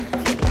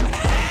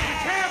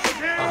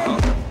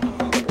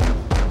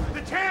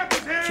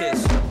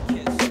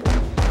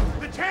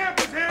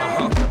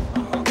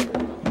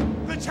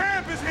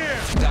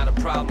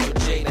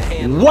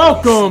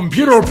Welcome,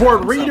 Pewter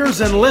Report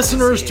readers and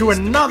listeners, to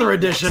another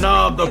edition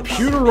of the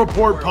Pewter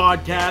Report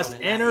podcast,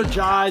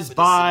 energized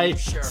by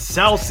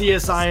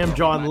Celsius. I am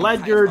John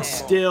Ledyard,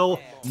 still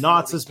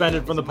not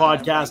suspended from the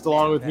podcast.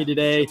 Along with me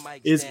today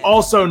is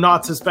also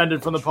not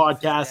suspended from the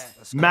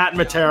podcast, Matt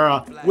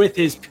Matera, with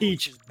his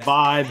Peach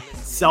Vibe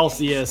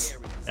Celsius.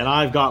 And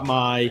I've got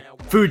my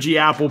Fuji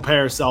Apple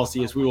Pear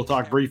Celsius. We will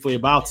talk briefly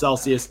about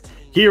Celsius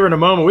here in a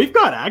moment. We've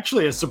got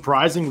actually a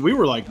surprising, we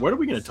were like, what are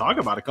we going to talk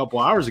about a couple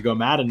hours ago,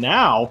 Matt? And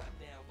now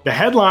the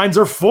headlines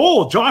are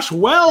full. Josh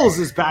Wells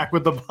is back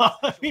with the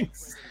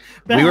Bucks.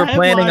 We were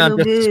planning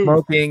on just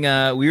smoking.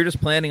 We were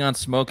just planning on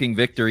smoking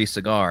Victory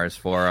cigars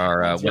for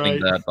our winning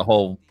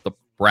the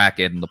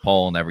bracket and the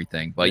poll and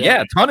everything. But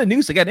yeah, a ton of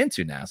news to get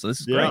into now. So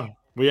this is great.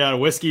 We had a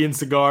whiskey and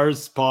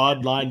cigars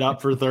pod lined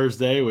up for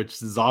Thursday,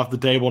 which is off the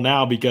table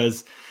now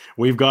because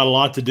we've got a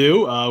lot to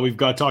do. We've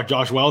got to talk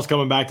Josh Wells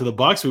coming back to the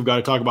Bucks. We've got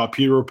to talk about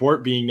Pewter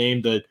Report being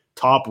named the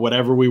top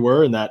whatever we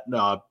were in that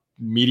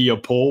media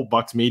poll,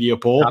 Bucks media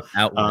poll. Top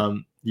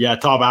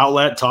outlet. Top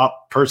outlet,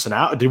 top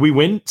personality. Did we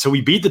win? So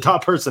we beat the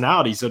top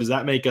personality. So does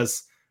that make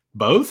us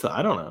both?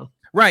 I don't know.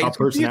 Right. Top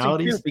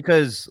personalities.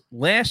 Because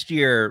last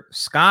year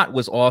Scott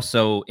was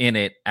also in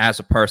it as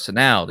a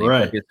personality.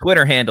 Right. But his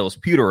Twitter handle is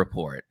Pewter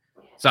Report.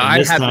 So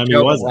I had to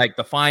joke like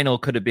the final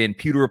could have been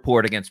Pewter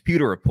Report against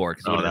Pewter Report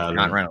because it was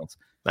Scott Reynolds.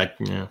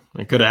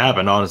 It could have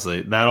happened,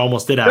 honestly. That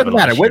almost did happen. Doesn't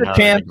matter. We're the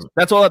champs.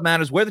 That's all that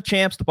matters. We're the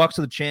champs. The Bucks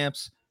are the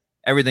champs.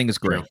 Everything is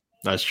great. Yeah,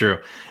 that's true.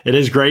 It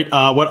is great.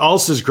 What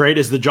else is great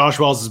is that Josh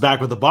Wells is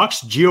back with the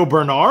Bucks. Gio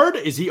Bernard,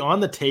 is he on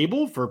the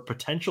table for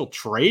potential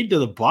trade to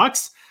the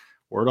Bucks?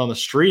 Word on the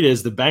street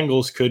is the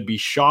Bengals could be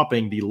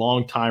shopping the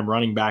longtime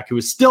running back who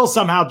is still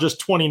somehow just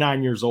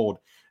 29 years old,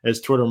 as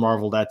Twitter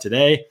marveled at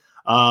today.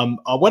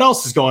 What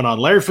else is going on?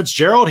 Larry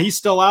Fitzgerald, he's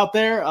still out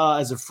there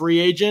as a free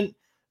agent.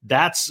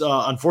 That's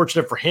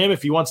unfortunate for him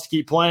if he wants to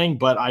keep playing,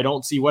 but I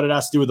don't see what it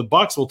has to do with the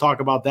Bucks. We'll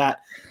talk about that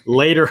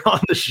later on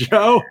the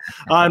show,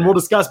 and we'll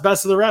discuss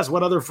best of the rest.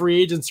 What other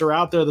free agents are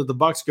out there that the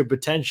Bucks could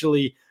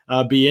potentially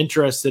be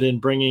interested in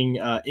bringing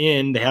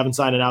in? They haven't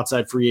signed an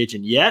outside free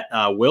agent yet.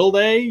 Will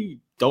they?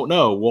 Don't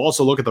know. We'll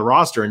also look at the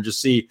roster and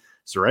just see,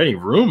 is there any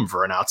room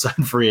for an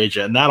outside free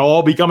agent? And that'll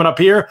all be coming up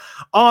here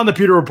on the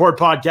Pewter Report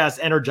podcast,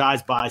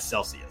 energized by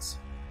Celsius.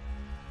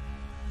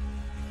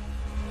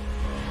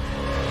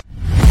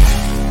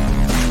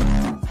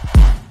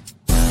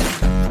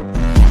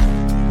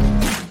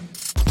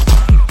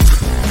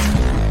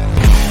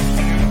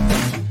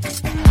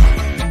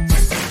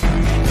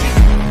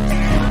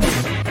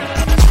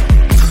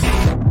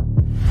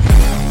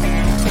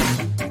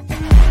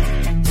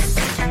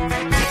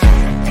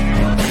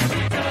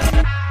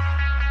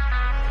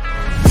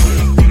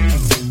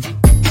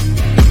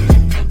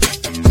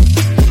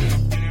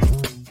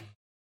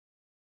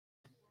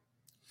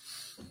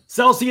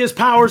 Celsius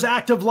powers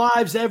active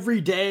lives every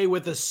day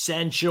with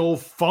essential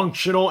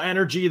functional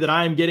energy that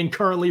I am getting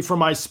currently from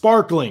my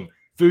sparkling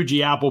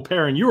Fuji Apple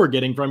Pear, and you are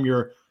getting from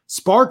your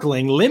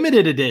sparkling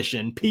limited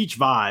edition Peach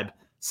Vibe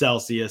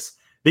Celsius.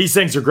 These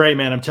things are great,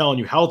 man. I'm telling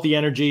you, healthy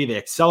energy. They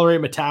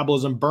accelerate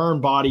metabolism,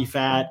 burn body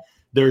fat.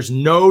 There's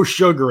no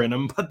sugar in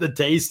them, but the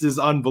taste is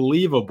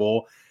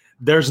unbelievable.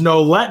 There's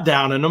no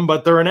letdown in them,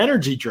 but they're an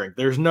energy drink.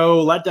 There's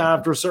no letdown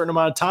after a certain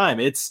amount of time.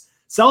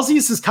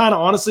 Celsius is kind of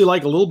honestly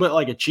like a little bit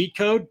like a cheat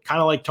code, kind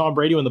of like Tom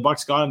Brady when the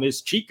Bucks got him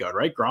this cheat code,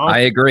 right? Gronk.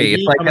 I agree.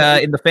 It's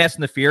like in the Fast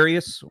and the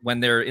Furious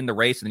when they're in the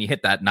race and you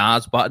hit that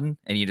NOS button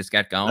and you just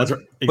get going. That's right.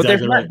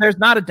 Exactly, but there's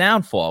not a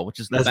downfall, which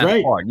is the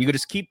best part. You could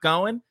just keep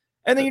going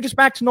and then you're just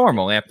back to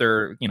normal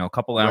after a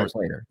couple hours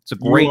later. It's a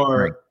great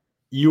drink.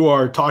 You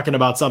are talking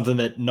about something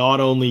that not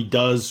only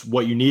does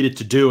what you need it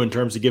to do in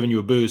terms of giving you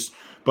a boost,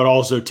 but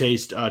also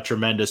taste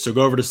tremendous. So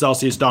go over to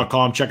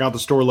Celsius.com, check out the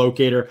store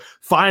locator,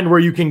 find where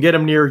you can get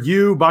them near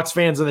you. Bucks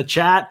fans in the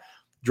chat,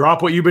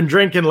 drop what you've been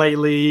drinking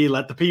lately.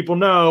 Let the people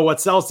know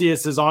what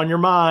Celsius is on your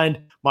mind.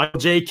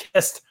 Michael J.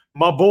 Kist,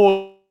 my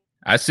boy.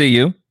 I see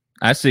you.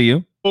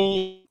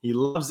 He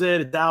loves it.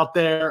 It's out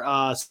there.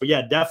 So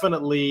yeah,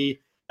 definitely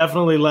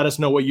let us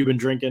know what you've been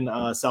drinking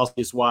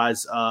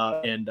Celsius-wise,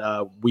 and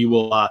we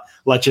will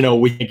let you know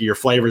what we think of your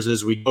flavors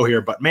as we go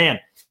here. But man,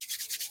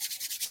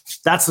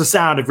 that's the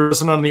sound. If you're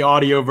listening on the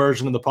audio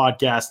version of the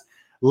podcast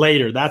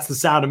later, that's the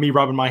sound of me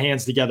rubbing my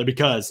hands together,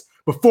 because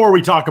before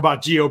we talk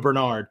about Gio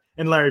Bernard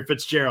and Larry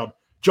Fitzgerald,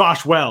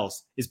 Josh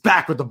Wells is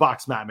back with the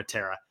Bucks, Matt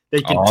Matera.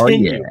 They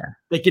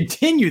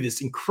continue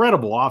this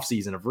incredible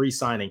offseason of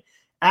re-signing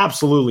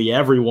absolutely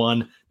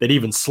everyone that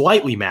even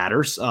slightly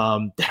matters.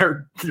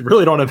 They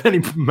really don't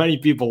have many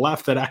people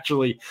left that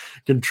actually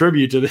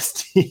contribute to this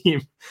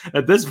team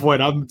at this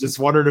point. I'm just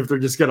wondering if they're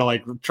just gonna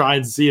try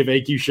and see if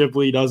AQ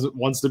Shipley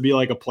wants to be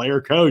like a player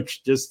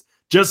coach, just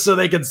so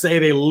they can say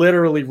they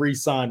literally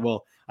re-signed.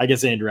 Well, I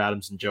guess Andrew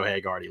Adams and Joe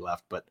Haig already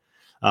left, but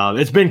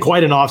it's been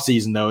quite an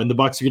offseason though, and the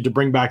Bucks get to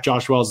bring back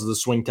Josh Wells as a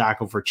swing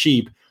tackle for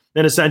cheap.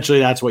 And essentially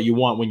that's what you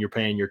want when you're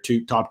paying your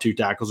top two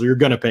tackles, or you're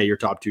going to pay your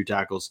top two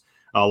tackles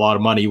a lot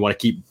of money. You want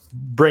to keep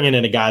bringing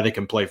in a guy that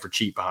can play for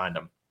cheap behind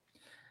him.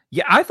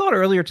 Yeah, I thought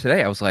earlier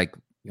today, I was like,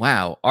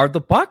 wow, are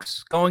the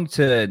Bucks going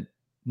to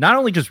not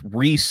only just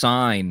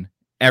re-sign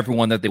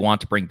everyone that they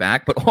want to bring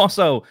back, but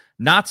also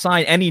not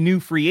sign any new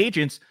free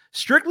agents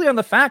strictly on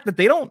the fact that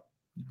they don't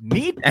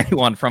need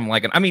anyone from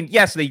I mean,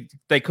 yes,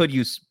 they could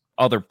use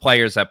other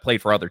players that play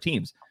for other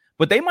teams,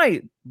 but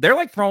they're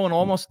like throwing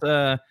almost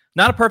not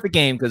a perfect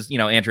game because,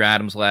 Andrew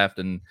Adams left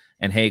and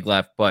Haig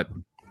left, but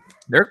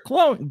they're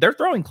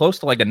throwing close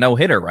to like a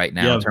no-hitter right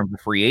now in terms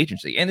of free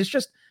agency. And it's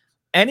just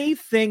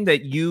anything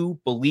that you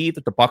believe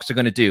that the Bucks are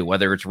going to do,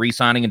 whether it's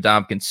re-signing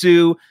Ndamukong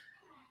Suh,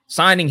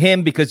 signing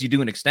him because you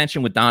do an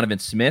extension with Donovan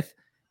Smith,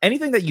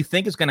 anything that you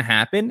think is going to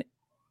happen,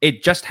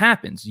 it just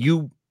happens.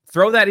 You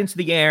throw that into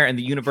the air and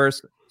the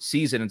universe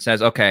sees it and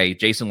says, okay,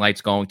 Jason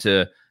Light's going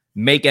to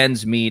make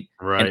ends meet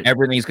and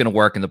everything's going to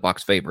work in the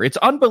Bucks' favor. It's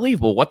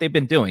unbelievable what they've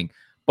been doing.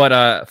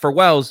 But for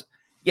Wells,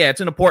 yeah,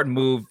 it's an important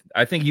move.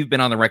 I think you've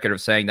been on the record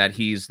of saying that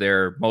he's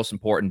their most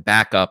important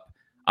backup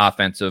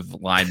offensive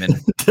lineman.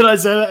 Did I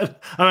say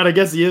that? I mean, I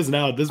guess he is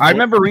now at this point. I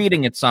remember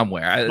reading it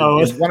somewhere.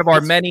 It's one of our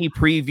many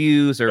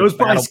previews. Or it was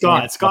probably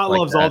Scott. Scott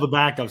loves all the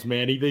backups,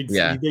 man. He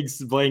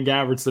thinks Blaine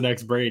Gabbert's the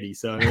next Brady.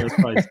 So it was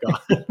probably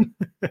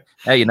Scott.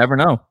 Hey, you never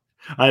know.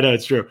 I know,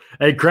 it's true.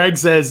 Hey, Craig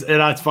says, and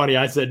that's funny.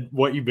 I said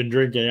what you've been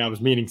drinking. I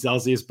was meaning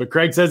Celsius, but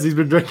Craig says he's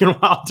been drinking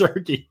Wild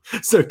Turkey.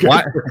 So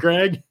good for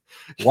Craig.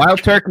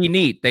 Wild Turkey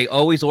neat. They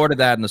always order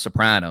that in The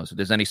Sopranos. If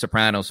there's any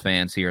Sopranos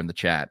fans here in the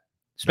chat.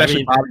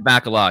 Especially Bobby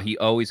Bacala, he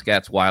always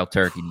gets Wild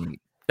Turkey meat.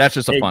 That's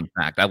just a fun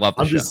fact. I love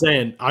the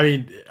show.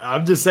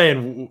 I'm just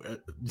saying,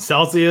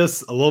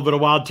 Celsius, a little bit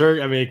of Wild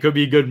Turkey. I mean, it could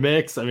be a good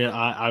mix. I mean,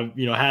 I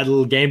had a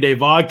little game day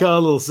vodka, a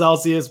little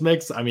Celsius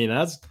mix. I mean,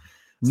 that's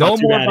no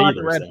more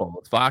vodka Red Bull.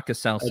 It's vodka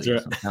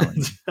Celsius.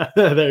 Right.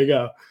 There you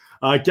go.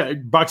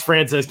 Bucks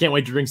Fran says, can't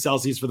wait to drink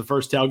Celsius for the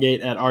first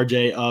tailgate at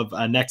RJ of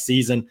next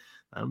season.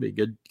 That'll be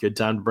a good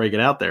time to break it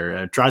out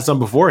there. Try some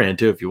beforehand,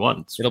 too, if you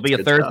want. It'll be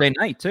a Thursday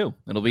night, too.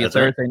 It'll be a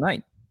Thursday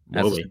night.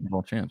 That's the Super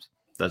Bowl champs.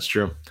 That's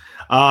true.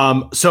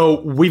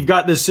 So we've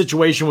got this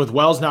situation with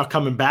Wells now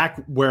coming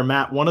back where,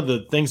 Matt, one of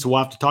the things we'll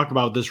have to talk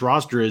about with this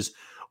roster is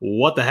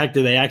what the heck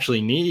do they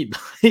actually need?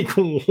 Like,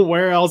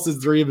 where else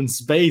is there even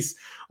space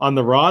on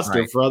the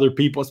roster for other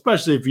people,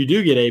 especially if you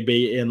do get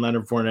AB and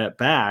Leonard Fournette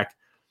back?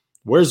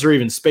 Where's there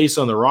even space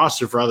on the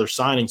roster for other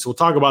signings? So we'll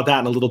talk about that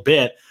in a little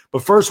bit.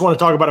 But first, I want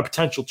to talk about a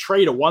potential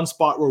trade at one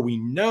spot where we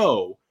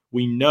know,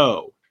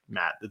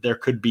 Matt, that there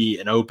could be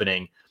an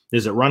opening.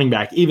 Is at running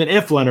back. Even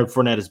if Leonard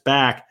Fournette is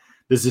back,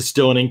 this is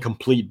still an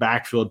incomplete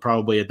backfield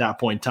probably at that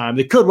point in time.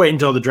 They could wait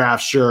until the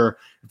draft, sure,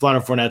 if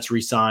Leonard Fournette's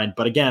re-signed.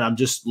 But again, I'm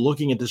just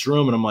looking at this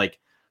room and I'm like,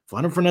 if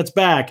Leonard Fournette's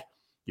back,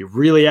 you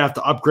really have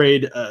to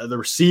upgrade the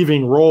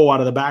receiving role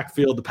out of the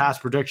backfield, the pass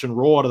protection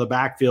role out of the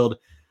backfield.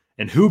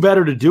 And who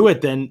better to do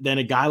it than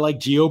a guy like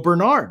Gio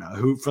Bernard,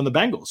 who from the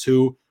Bengals,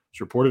 who was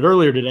reported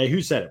earlier today.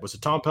 Who said it? Was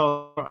it Tom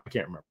Pelissero? I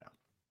can't remember now.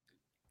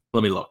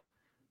 Let me look.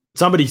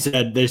 Somebody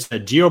said,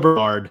 Gio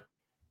Bernard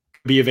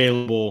be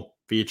available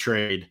via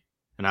trade,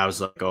 and I was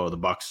like, oh, the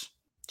Bucks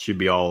should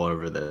be all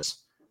over this.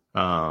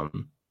 Who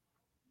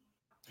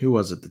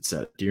was it that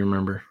said it? Do you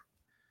remember?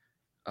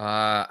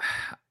 I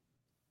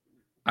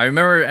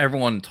remember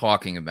everyone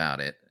talking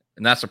about it,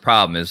 and that's the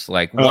problem is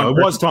like it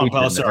was Tom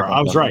Pelissero.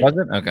 I was right. Was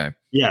it? Okay.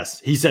 Yes.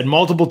 He said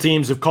multiple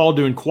teams have called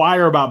to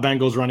inquire about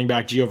Bengals running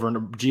back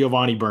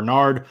Giovanni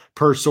Bernard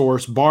per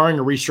source, barring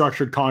a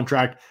restructured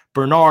contract.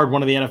 Bernard,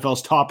 one of the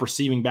NFL's top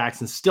receiving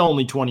backs and still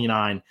only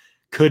 29,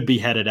 could be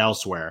headed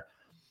elsewhere.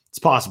 It's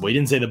possible. He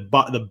didn't say the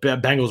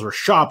Bengals were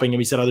shopping him.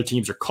 He said other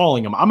teams are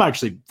calling him.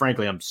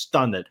 I'm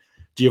stunned that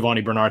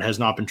Giovanni Bernard has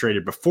not been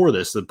traded before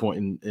this at the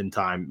point in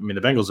time. I mean,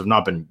 the Bengals have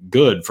not been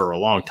good for a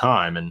long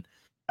time, and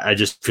I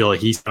just feel like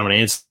he's kind of an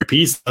answer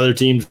piece other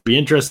teams be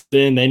interested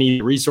in. They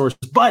need resources.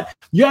 But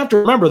you have to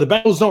remember, the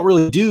Bengals don't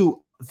really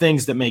do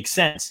things that make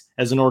sense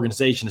as an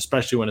organization,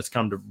 especially when it's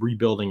come to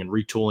rebuilding and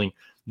retooling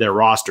their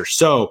roster.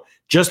 So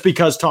just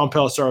because Tom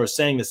Pelissero is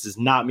saying this does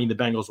not mean the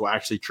Bengals will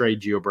actually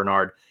trade Gio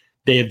Bernard.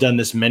 They have done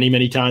this many,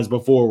 many times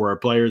before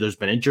where there's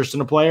been interest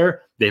in a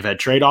player, they've had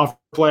trade-off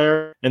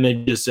player, and they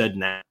just said,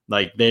 nah.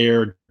 Like, they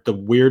are the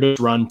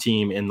weirdest run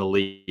team in the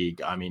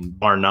league. I mean,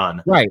 bar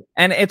none. Right.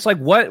 And it's like,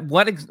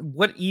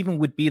 what even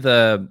would be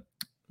the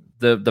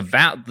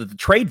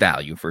trade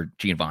value for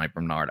Giovanni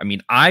Bernard? I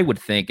mean, I would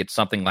think it's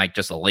something like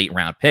just a late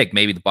round pick.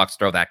 Maybe the Bucks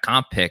throw that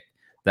comp pick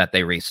that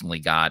they recently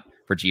got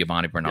for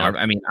Giovanni Bernard.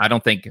 Yeah. I mean, I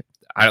don't think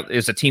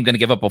is a team going to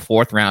give up a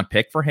 4th round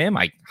pick for him?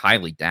 I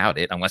highly doubt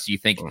it, unless you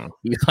think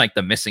he's like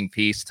the missing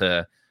piece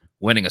to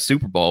winning a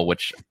Super Bowl,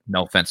 which,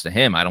 no offense to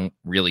him, I don't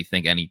really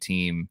think any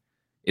team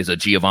is a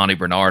Giovanni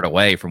Bernard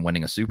away from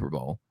winning a Super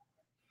Bowl.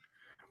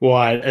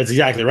 Well, that's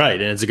exactly right.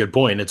 And it's a good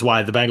point. It's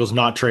why the Bengals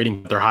not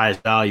trading their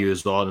highest value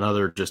is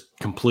another just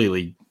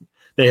completely,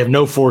 they have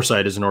no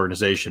foresight as an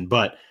organization.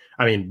 But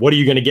I mean, what are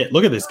you going to get?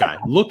 Look at this guy.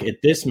 Look at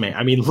this man.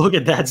 I mean, look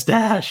at that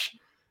stash.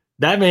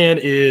 That man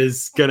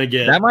is going to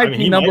get, that might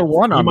be number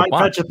one on the box. He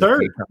might fetch a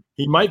third.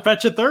 He might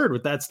fetch a third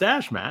with that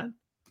stash, man.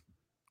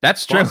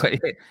 That's true. Awesome.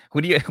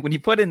 When you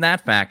put in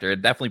that factor,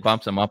 it definitely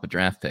bumps him up a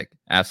draft pick.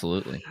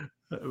 Absolutely.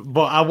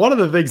 But one of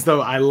the things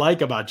though I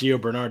like about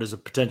Gio Bernard as a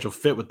potential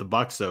fit with the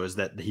Bucs though is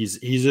that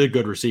he's a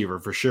good receiver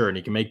for sure, and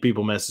he can make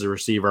people miss as a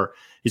receiver.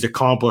 He's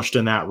accomplished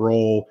in that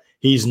role.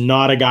 He's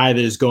not a guy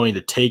that is going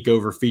to take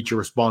over feature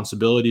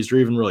responsibilities or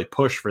even really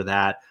push for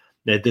that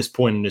at this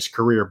point in his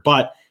career,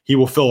 but he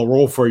will fill a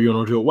role for you and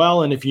will do it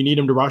well. And if you need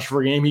him to rush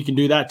for a game, he can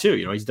do that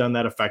too. He's done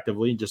that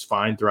effectively just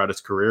fine throughout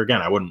his career.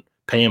 Again, I wouldn't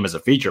pay him as a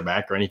feature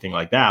back or anything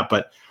like that,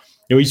 but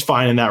he's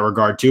fine in that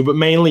regard too. But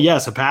mainly,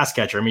 yes, a pass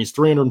catcher. I mean, he's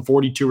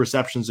 342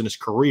 receptions in his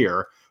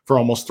career for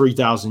almost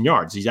 3,000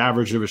 yards. He's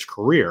averaged of his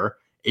career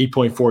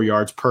 8.4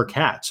 yards per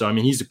catch. So, I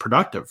mean, he's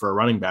productive for a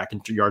running back in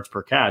 2 yards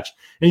per catch.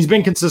 And he's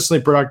been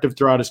consistently productive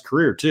throughout his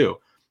career too.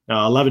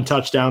 11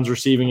 touchdowns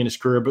receiving in his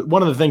career. But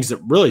one of the things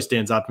that really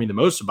stands out to me the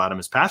most about him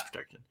is pass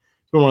protection.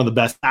 He's been one of the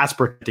best pass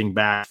protecting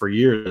backs for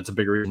years. That's a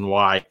big reason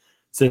why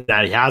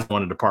Cincinnati has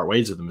wanted to part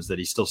ways with him, is that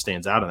he still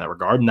stands out in that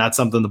regard. And that's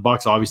something the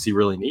Bucs obviously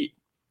really need.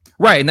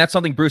 Right, and that's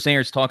something Bruce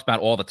Arians talks about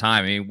all the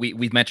time. I mean,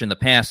 we've mentioned in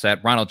the past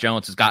that Ronald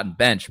Jones has gotten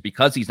benched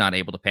because he's not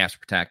able to pass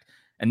protect.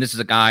 And this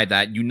is a guy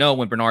that,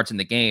 when Bernard's in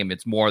the game,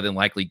 it's more than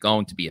likely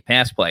going to be a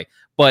pass play.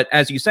 But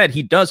as you said,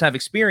 he does have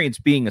experience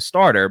being a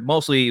starter.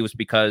 Mostly it was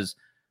because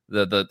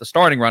the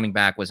starting running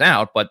back was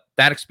out, but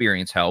that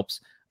experience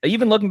helps.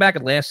 Even looking back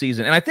at last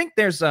season, and I think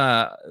there's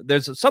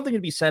something to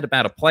be said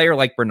about a player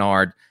like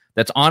Bernard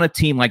that's on a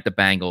team like the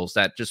Bengals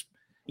that just,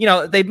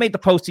 they've made the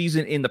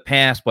postseason in the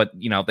past, but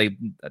they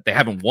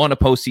haven't won a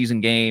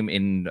postseason game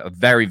in a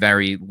very,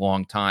 very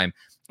long time.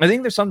 I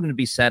think there's something to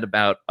be said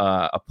about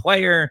a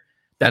player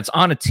that's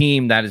on a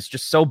team that is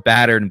just so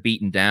battered and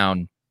beaten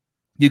down.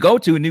 You go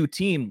to a new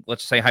team,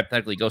 let's say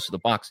hypothetically goes to the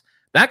Bucs.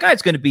 That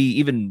guy's going to be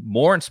even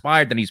more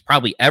inspired than he's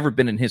probably ever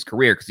been in his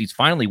career because he's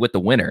finally with the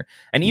winner.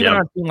 And even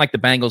on a team like the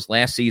Bengals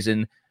last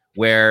season,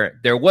 where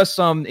there was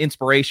some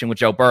inspiration with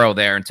Joe Burrow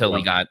there until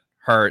he got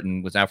hurt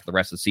and was out for the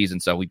rest of the season.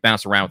 So we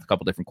bounced around with a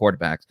couple different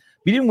quarterbacks.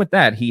 But even with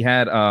that, he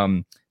had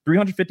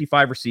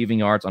 355 receiving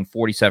yards on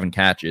 47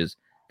 catches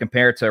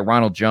compared to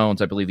Ronald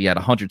Jones. I believe he had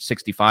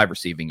 165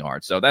 receiving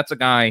yards. So that's a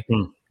guy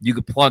you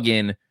could plug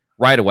in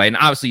right away. And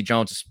obviously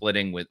Jones is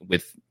splitting with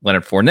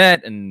Leonard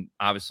Fournette, and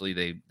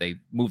obviously they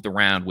moved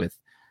around with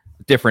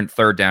different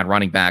third down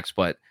running backs.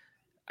 But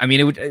I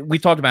mean, we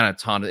talked about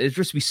it a ton. It'd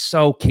just be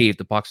so key if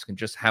the Bucs can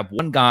just have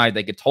one guy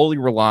they could totally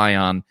rely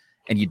on,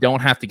 and you don't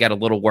have to get a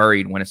little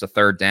worried when it's a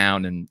third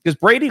down. And because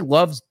Brady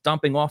loves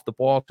dumping off the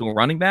ball to a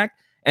running back.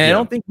 And I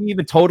don't think we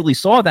even totally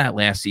saw that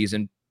last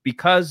season,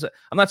 because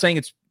I'm not saying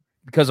it's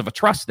because of a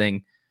trust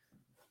thing,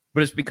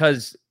 but it's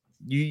because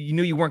you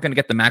knew you weren't going to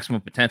get the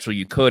maximum potential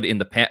you could in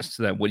the past,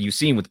 that what you've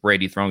seen with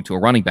Brady throwing to a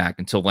running back,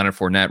 until Leonard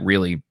Fournette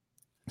really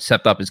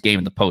stepped up his game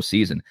in the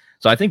postseason.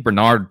 So I think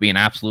Bernard would be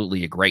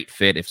absolutely a great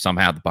fit if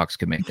somehow the Bucs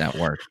could make that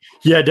work.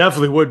 Yeah,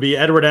 definitely would be.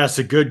 Edward asked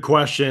a good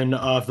question.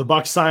 If the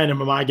Bucs sign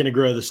him, am I going to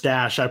grow the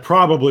stash? I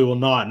probably will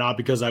not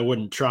because I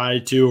wouldn't try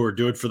to or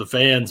do it for the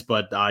fans,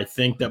 but I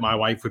think that my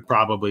wife would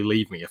probably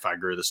leave me if I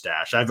grew the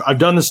stash. I've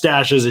done the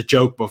stash as a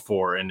joke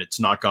before, and it's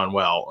not gone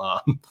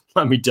well.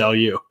 Let me tell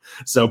you.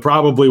 So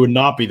probably would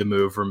not be the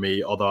move for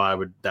me, although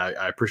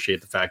I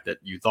appreciate the fact that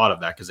you thought of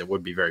that, because it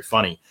would be very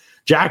funny.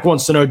 Jack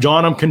wants to know,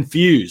 John, I'm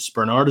confused.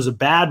 Bernard is a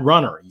bad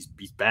runner.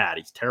 He's bad.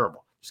 He's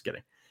terrible. Just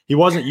kidding. He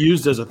wasn't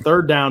used as a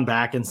third down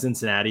back in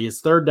Cincinnati.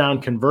 His third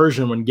down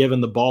conversion when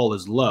given the ball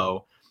is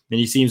low, and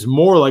he seems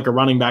more like a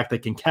running back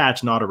that can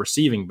catch, not a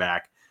receiving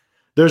back.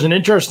 There's an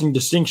interesting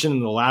distinction in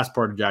the last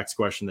part of Jack's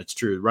question that's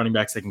true. Running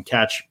backs that can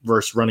catch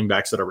versus running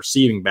backs that are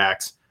receiving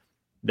backs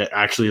that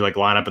actually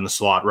line up in the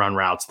slot, run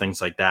routes,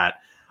 things like that.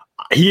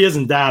 He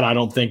isn't that, I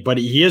don't think, but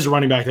he is a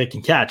running back that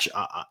can catch.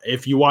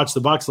 If you watch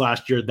the Bucs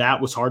last year, that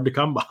was hard to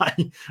come by.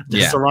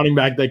 Just a running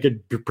back that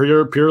could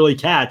purely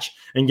catch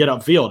and get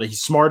upfield.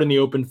 He's smart in the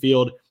open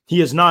field.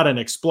 He is not an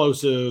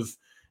explosive,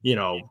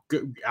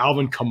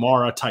 Alvin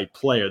Kamara type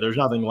player. There's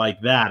nothing like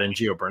that in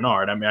Gio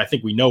Bernard. I mean, I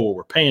think we know what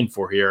we're paying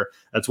for here.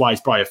 That's why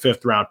he's probably a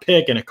 5th round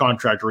pick and a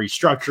contract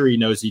restructure. He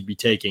knows he'd be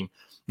taking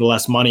the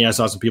less money. I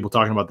saw some people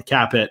talking about the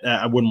cap hit.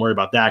 I wouldn't worry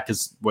about that,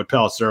 because what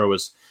Pelissero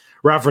was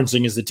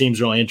referencing is the team's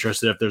really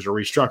interested if there's a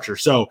restructure.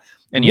 So,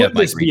 and would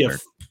this be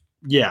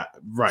yeah,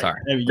 right.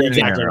 Sorry.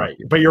 Exactly right.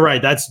 But you're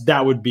right.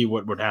 That would be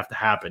what would have to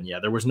happen. Yeah,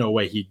 there was no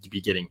way he'd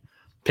be getting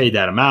paid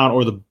that amount,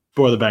 or the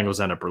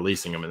Bengals end up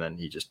releasing him, and then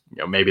he just,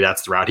 maybe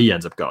that's the route he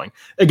ends up going.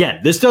 Again,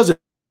 this doesn't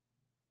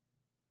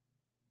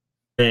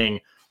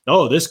saying,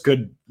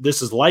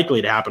 this is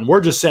likely to happen.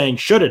 We're just saying,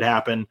 should it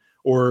happen,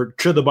 or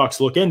should the Bucs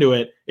look into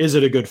it? Is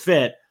it a good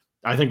fit?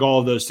 I think all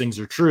of those things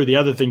are true. The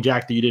other thing,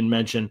 Jack, that you didn't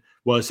mention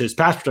was his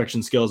pass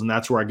protection skills, and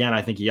that's where, again,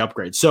 I think he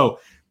upgrades. So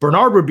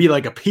Bernard would be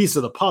like a piece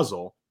of the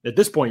puzzle. At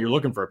this point, you're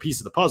looking for a piece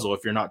of the puzzle.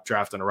 If you're not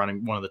drafting or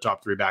running one of the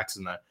top 3 backs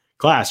in the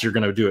class, you're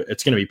going to do it.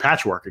 It's going to be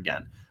patchwork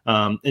again.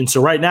 And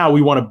so right now,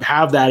 we want to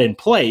have that in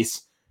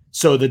place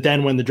so that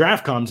then when the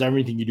draft comes,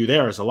 everything you do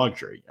there is a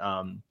luxury.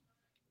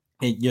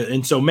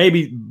 And so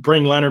maybe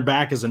bring Leonard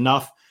back is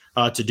enough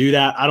to do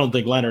that. I don't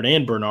think Leonard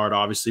and Bernard,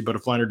 obviously, but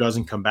if Leonard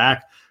doesn't come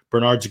back,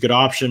 Bernard's a good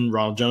option.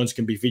 Ronald Jones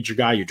can be feature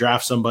guy. You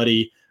draft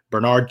somebody.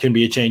 Bernard can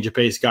be a change of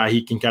pace guy.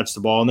 He can catch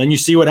the ball. And then you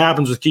see what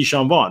happens with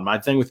Keyshawn Vaughn. My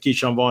thing with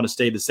Keyshawn Vaughn has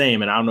stayed the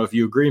same. And I don't know if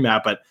you agree,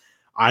 Matt, but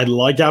I'd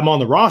like to have him on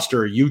the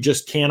roster. You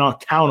just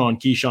cannot count on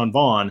Keyshawn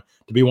Vaughn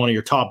to be one of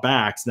your top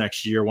backs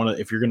next year.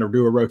 If you're going to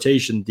do a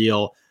rotation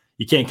deal,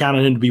 you can't count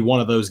on him to be one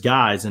of those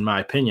guys, in my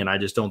opinion. I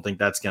just don't think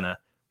that's gonna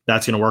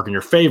work in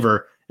your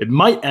favor. It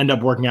might end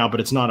up working out, but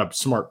it's not a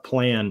smart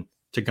plan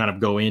to kind of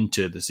go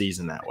into the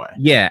season that way.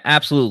 Yeah,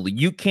 absolutely.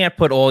 You can't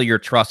put all your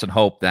trust and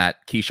hope that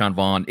Keyshawn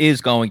Vaughn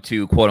is going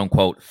to, quote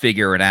unquote,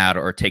 figure it out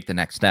or take the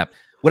next step.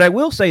 What I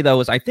will say,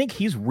 though, is I think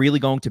he's really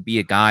going to be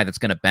a guy that's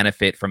going to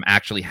benefit from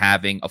actually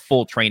having a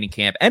full training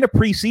camp and a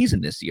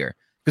preseason this year.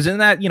 Because in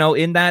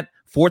that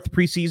fourth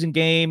preseason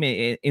game,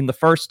 in the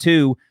first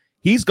two,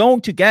 he's going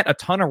to get a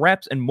ton of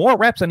reps and more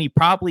reps than he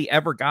probably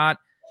ever got.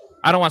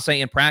 I don't want to say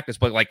in practice,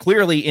 but like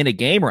clearly in a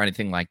game or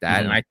anything like that.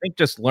 Mm-hmm. And I think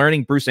just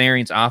learning Bruce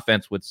Arians'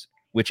 offense, which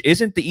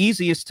isn't the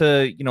easiest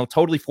to,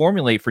 totally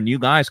formulate for new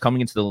guys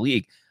coming into the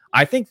league.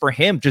 I think for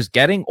him, just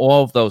getting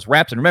all of those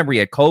reps, and remember he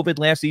had COVID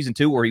last season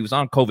too, where he was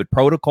on COVID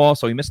protocol,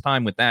 so he missed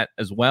time with that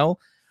as well.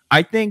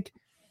 I think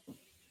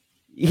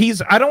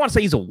I don't want to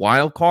say he's a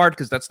wild card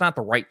because that's not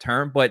the right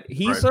term, but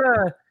he's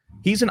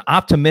an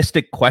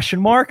optimistic question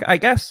mark, I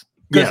guess.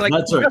 Yeah, that's right.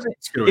 That's a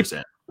good way to say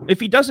it. If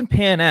he doesn't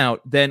pan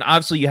out, then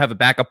obviously you have a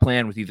backup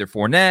plan with either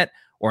Fournette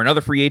or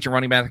another free agent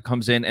running back that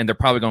comes in, and they're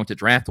probably going to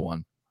draft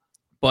one.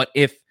 But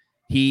if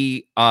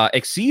he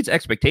exceeds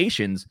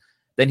expectations,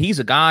 then he's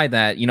a guy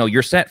that,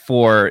 you're set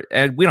for,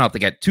 and we don't have to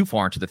get too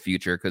far into the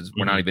future because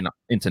we're not even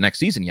into next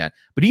season yet,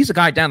 but he's a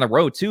guy down the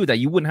road too that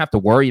you wouldn't have to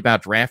worry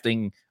about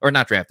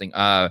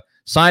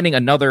signing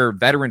another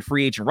veteran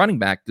free agent running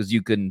back because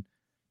you can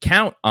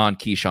count on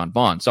Keyshawn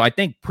Vaughn. So I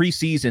think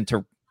preseason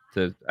to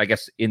I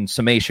guess in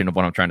summation of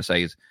what I'm trying to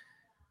say is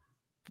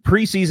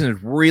preseason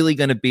is really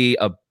going to be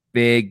a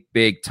big,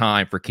 big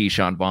time for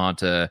Keyshawn Vaughn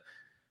to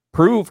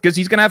prove because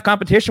he's going to have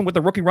competition with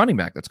the rookie running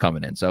back that's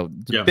coming in. So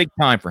it's a big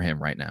time for him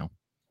right now.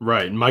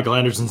 Right. And Michael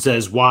Henderson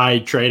says, why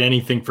trade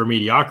anything for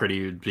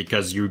mediocrity?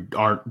 Because you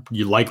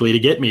likely to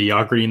get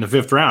mediocrity in the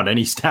fifth round.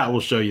 Any stat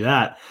will show you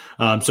that.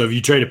 So if you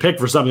trade a pick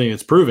for something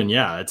that's proven,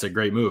 it's a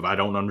great move. I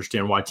don't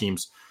understand why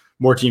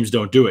more teams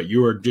don't do it.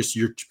 Your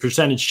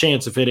percentage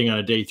chance of hitting on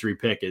a day 3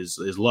 pick is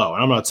low.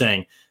 And I'm not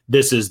saying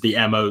this is the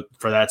MO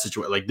for that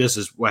situation. Like this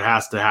is what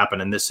has to happen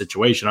in this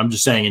situation. I'm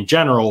just saying in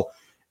general,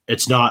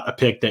 it's not a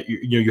pick that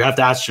you have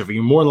to ask yourself, are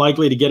you more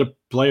likely to get a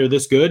player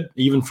this good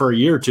even for a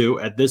year or two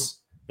at this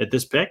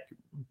pick?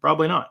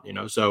 Probably not,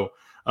 So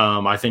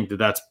I think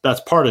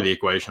that's part of the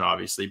equation,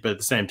 obviously. But at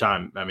the same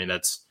time, I mean,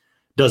 that's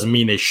doesn't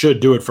mean they should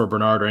do it for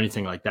Bernard or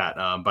anything like that.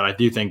 But I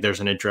do think there's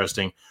an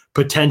interesting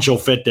potential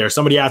fit there.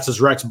 Somebody asked,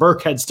 is Rex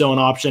Burkhead still an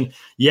option?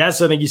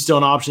 Yes, I think he's still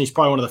an option. He's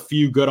probably one of the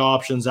few good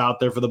options out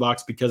there for the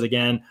Bucs because,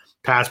 again,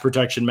 pass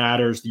protection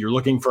matters. You're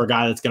looking for a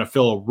guy that's going to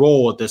fill a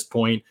role at this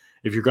point.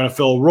 If you're going to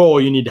fill a role,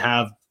 you need to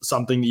have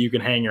something that you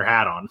can hang your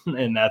hat on,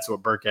 and that's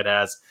what Burkhead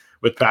has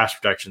with pass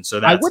protection.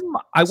 So I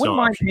wouldn't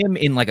mind him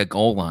in like a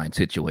goal line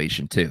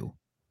situation too.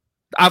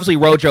 Obviously,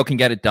 Rojo can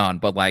get it done,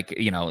 but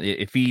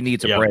if he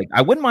needs a break,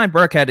 I wouldn't mind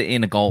Burkhead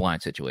in a goal line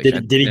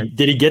situation. Did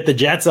he get the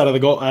Jets in the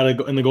goal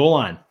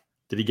line?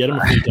 Did he get him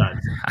a few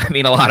times? I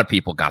mean, a lot of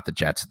people got the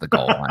Jets at the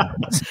goal line.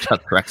 It's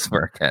just Rex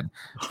Burkhead,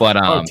 but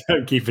I'm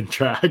keeping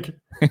track.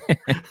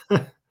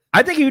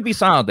 I think he would be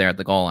solid there at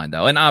the goal line,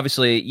 though, and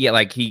obviously,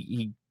 if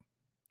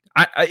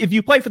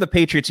you play for the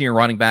Patriots and you're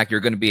running back, you're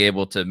going to be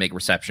able to make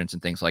receptions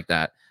and things like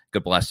that.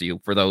 God bless you.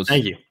 For those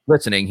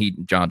listening,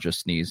 John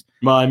just sneezed.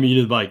 Well, I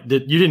muted Mike. You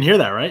didn't hear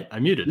that, right? I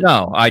muted it.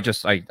 No, I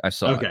saw it.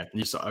 Okay,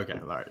 you saw. Okay,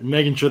 all right.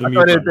 Making sure I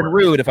thought it had been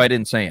rude if I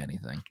didn't say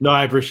anything. No,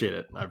 I appreciate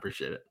it.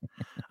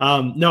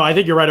 No, I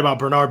think you're right about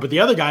Bernard. But the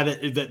other guy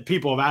that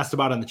people have asked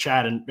about in the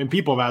chat and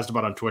people have asked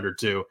about on Twitter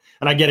too,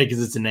 and I get it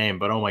because it's a name,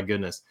 but oh my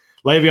goodness,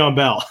 Le'Veon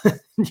Bell.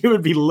 You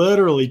would be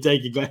literally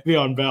taking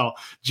Le'Veon Bell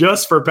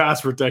just for pass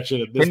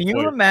protection at this point. Can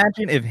you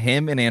imagine if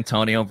him and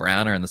Antonio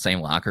Brown are in the same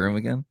locker room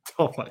again?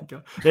 Oh my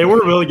God. They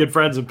were really good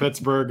friends in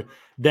Pittsburgh.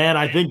 Then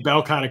I think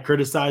Bell kind of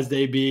criticized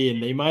AB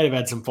and they might have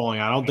had some falling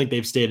out. I don't think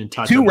they've stayed in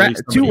touch. Two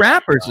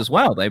rappers as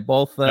well. They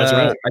both, that's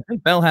right. I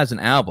think Bell has an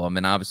album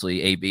and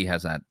obviously AB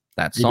has that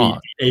song.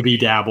 AB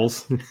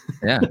dabbles.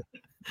 Yeah.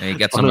 And you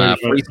get some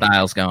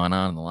freestyles going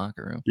on in the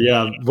locker room.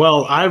 Yeah,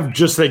 well, I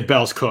just think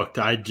Bell's cooked.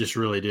 I just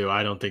really do.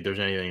 I don't think there's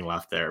anything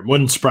left there.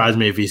 Wouldn't surprise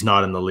me if he's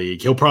not in the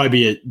league. He'll probably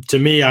be to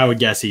me, I would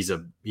guess he's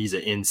an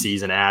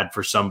in-season ad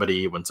for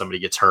somebody when somebody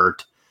gets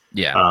hurt.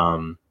 Yeah.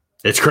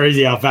 It's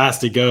crazy how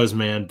fast it goes,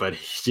 man, but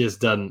he just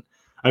doesn't.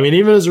 I mean,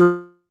 even as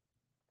a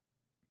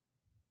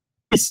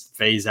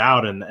phase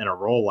out in a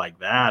role like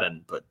that,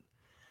 but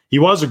he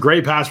was a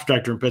great pass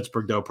protector in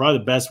Pittsburgh, though. Probably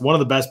one of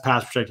the best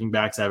pass protecting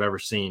backs I've ever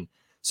seen.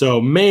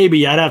 So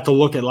maybe I'd have to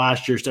look at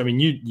last year's. I mean,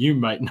 you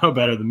might know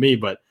better than me,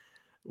 but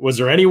was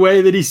there any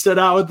way that he stood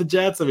out with the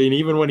Jets? I mean,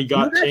 even when he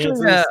got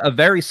chances, a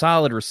very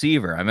solid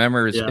receiver. I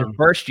remember his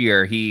first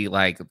year,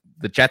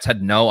 the Jets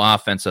had no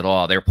offense at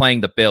all. They were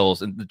playing the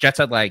Bills, and the Jets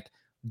had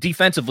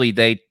defensively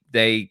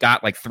they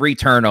got 3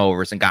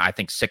 turnovers and got I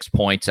think 6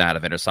 points out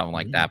of it or something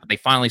like that. But they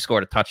finally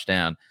scored a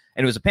touchdown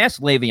and it was a pass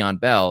to Le'Veon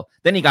Bell.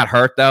 Then he got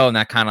hurt though, and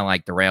that kind of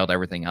like derailed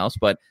everything else.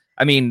 But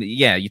I mean,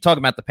 yeah, you talk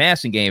about the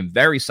passing game,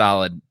 very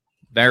solid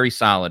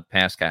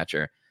pass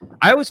catcher.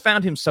 I always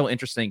found him so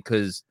interesting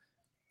because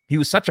he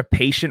was such a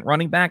patient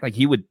running back. Like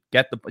he would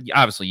get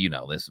obviously you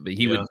know this, but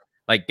he would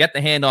like get the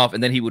handoff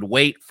and then he would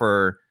wait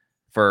for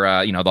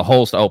the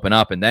holes to open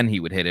up and then he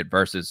would hit it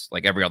versus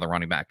like every other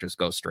running back just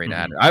goes straight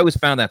at it. I always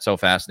found that so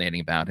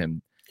fascinating about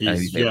him.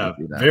 He's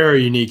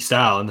very unique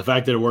style. And the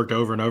fact that it worked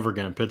over and over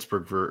again in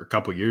Pittsburgh for a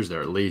couple of years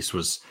there at least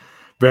was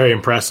very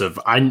impressive.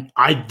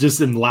 I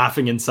just am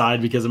laughing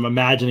inside because I'm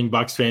imagining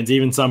Bucs fans,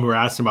 even some who are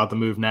asking about the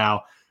move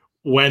now,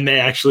 when they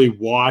actually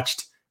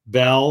watched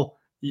Bell,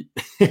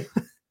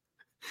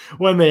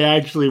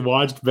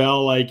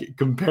 like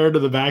compared to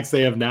the backs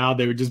they have now,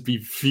 they would just be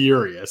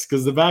furious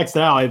because the backs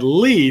now, at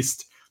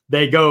least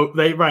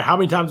how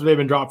many times have they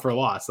been dropped for a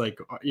loss? Like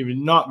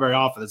even not very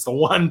often. It's the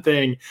one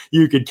thing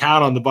you could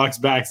count on the Bucs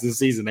backs this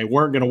season. They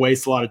weren't going to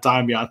waste a lot of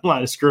time beyond the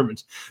line of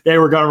scrimmage. They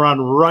were going to run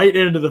right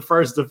into the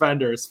first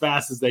defender as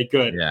fast as they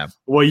could. Yeah.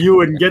 Well, you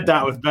wouldn't get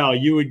that with Bell.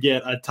 You would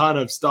get a ton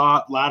of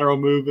stop, lateral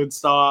movement,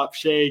 stop,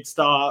 shake,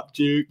 stop,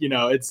 juke.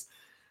 It's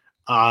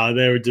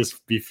they would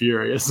just be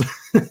furious.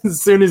 As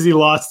soon as he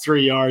lost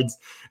 3 yards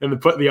and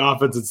put the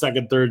offense in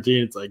second,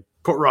 13, it's like,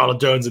 put Ronald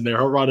Jones in there.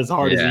 He'll run as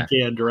hard as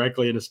he can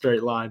directly in a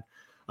straight line.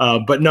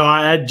 But no,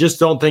 I just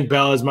don't think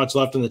Bell has much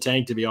left in the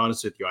tank, to be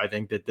honest with you. I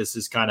think that this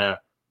is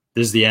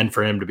the end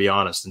for him, to be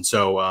honest. And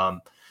so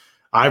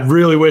I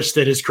really wish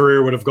that his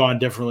career would have gone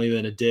differently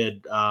than it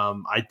did.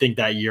 I think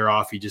that year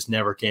off, he just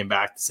never came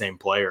back the same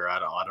player. I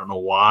don't know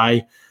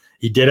why.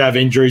 He did have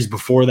injuries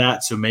before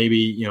that, so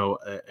maybe,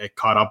 it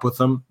caught up with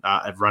him.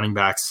 At running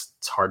backs,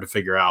 it's hard to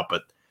figure out,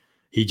 but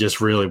he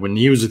just really, when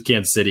he was with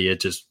Kansas City,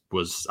 it just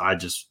was,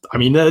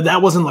 that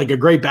wasn't like a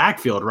great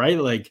backfield, right?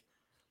 Like,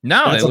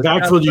 no, that's a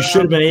backfield you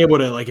should have been able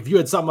to, like, if you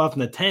had something left in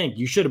the tank,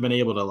 you should have been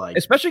able to, like,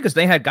 especially because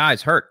they had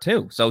guys hurt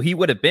too. So he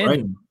would have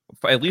been,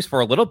 at least for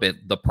a little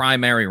bit, the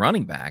primary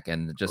running back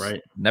and just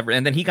never,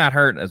 and then he got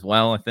hurt as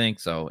well, I think.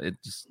 So it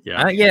just,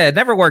 it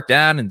never worked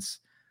out. And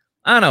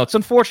I don't know, it's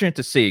unfortunate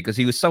to see because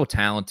he was so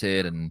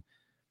talented and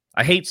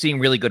I hate seeing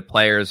really good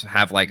players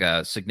have like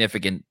a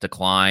significant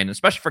decline,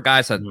 especially for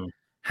guys that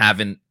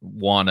haven't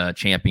won a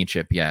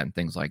championship yet and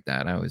things like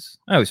that. I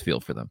always feel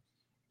for them.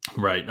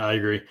 Right. I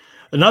agree.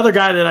 Another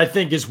guy that I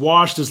think is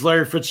washed is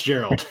Larry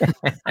Fitzgerald.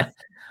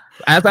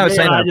 As I was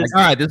saying, all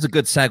right, this is a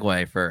good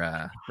segue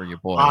for your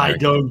boy. Larry. I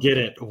don't get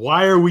it.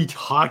 Why are we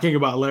talking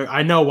about Larry?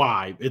 I know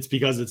why. It's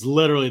because it's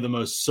literally the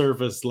most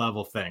surface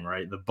level thing,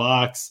 right? The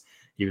Bucs.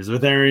 He was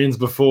with Arians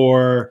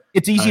before.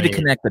 It's easy to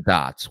connect the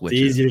dots. It's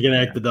easy to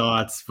connect the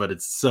dots, but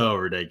it's so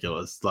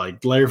ridiculous.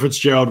 Like Larry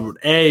Fitzgerald would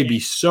be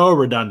so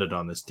redundant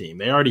on this team.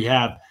 They already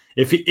have.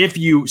 If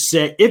you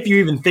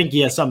even think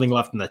he has something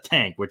left in the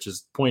tank, which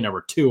is point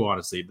number 2,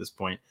 honestly, at this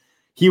point,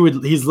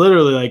 he's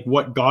literally like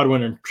what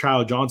Godwin and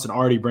Tyler Johnson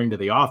already bring to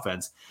the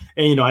offense.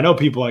 And I know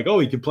people are like, oh,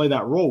 he could play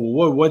that role.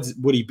 Well, what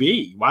would he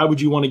be? Why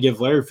would you want to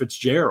give Larry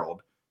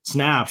Fitzgerald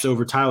snaps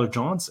over Tyler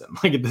Johnson?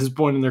 Like at this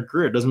point in their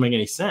career, it doesn't make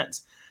any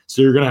sense.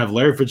 So you're going to have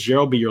Larry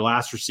Fitzgerald be your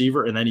last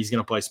receiver, and then he's going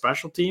to play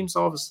special teams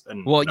all of a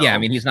sudden.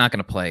 He's not going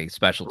to play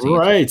special teams.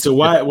 Right. So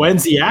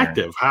when's he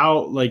active?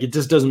 How, like, it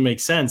just doesn't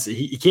make sense.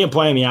 He can't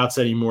play on the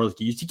outside anymore like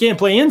he used to. He can't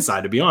play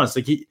inside, to be honest.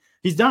 Like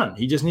he's done.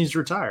 He just needs to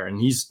retire, and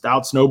he's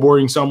out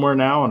snowboarding somewhere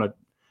now on a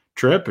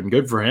trip, and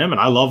good for him. And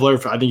I love Larry.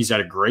 I think he's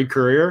had a great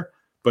career,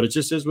 but it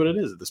just is what it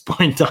is at this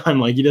point in time.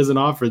 Like he doesn't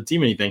offer the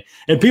team anything.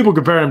 And people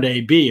compare him to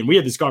AB, and we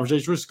had this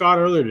conversation with Scott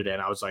earlier today,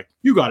 and I was like,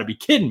 you got to be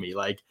kidding me.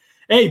 Like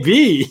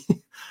AB –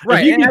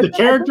 right, you get the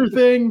character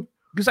thing,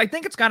 because I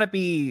think it's got to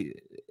be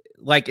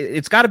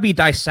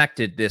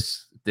dissected.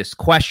 This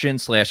question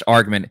 /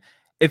 argument.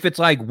 If it's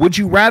like, would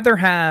you rather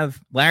have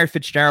Larry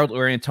Fitzgerald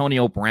or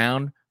Antonio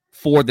Brown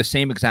for the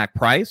same exact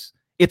price?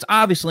 It's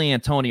obviously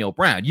Antonio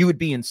Brown. You would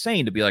be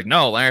insane to be like,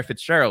 no, Larry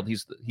Fitzgerald,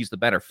 he's the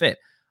better fit.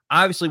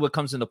 Obviously, what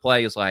comes into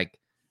play is like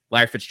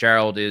Larry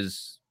Fitzgerald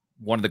is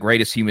one of the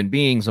greatest human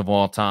beings of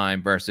all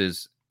time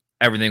versus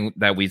everything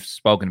that we've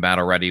spoken about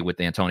already with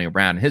Antonio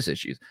Brown and his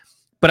issues.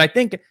 But I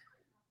think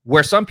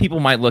where some people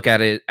might look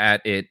at it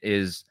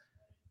is,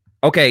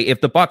 okay,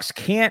 if the Bucs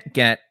can't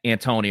get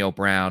Antonio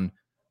Brown,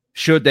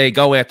 should they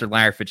go after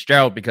Larry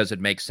Fitzgerald because it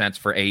makes sense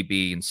for A,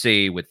 B, and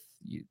C with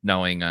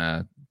knowing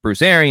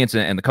Bruce Arians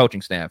and the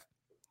coaching staff?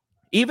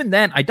 Even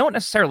then, I don't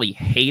necessarily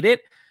hate it,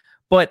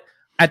 but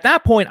at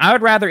that point, I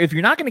would rather, if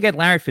you're not going to get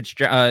Larry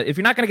Fitzgerald, if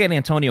you're not going to get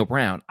Antonio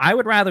Brown, I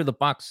would rather the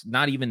Bucs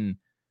not even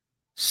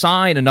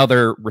sign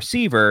another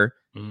receiver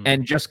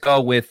and just go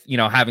with,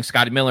 having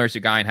Scotty Miller as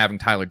your guy and having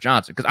Tyler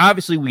Johnson. Because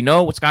obviously we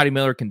know what Scotty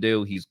Miller can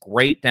do. He's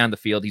great down the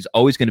field. He's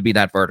always going to be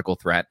that vertical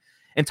threat.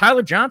 And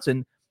Tyler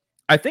Johnson,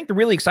 I think the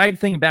really exciting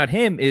thing about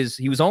him is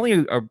he was only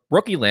a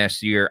rookie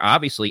last year,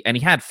 obviously, and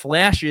he had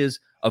flashes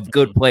of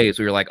good plays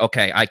where you're like,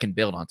 okay, I can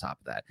build on top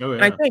of that. Oh, yeah.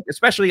 And I think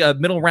especially a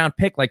middle round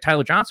pick like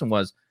Tyler Johnson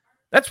was,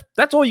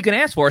 that's all you can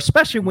ask for,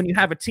 especially when you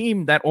have a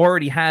team that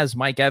already has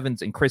Mike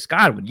Evans and Chris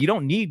Godwin. You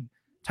don't need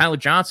Tyler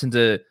Johnson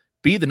to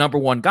be the number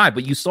one guy,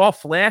 but you saw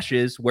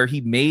flashes where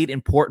he made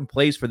important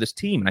plays for this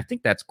team. And I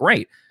think that's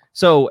great.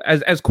 So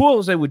as cool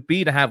as it would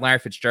be to have Larry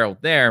Fitzgerald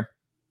there,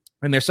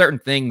 and there's certain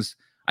things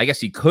I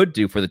guess he could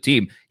do for the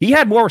team. He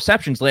had more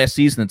receptions last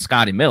season than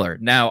Scotty Miller.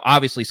 Now,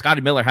 obviously,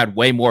 Scotty Miller had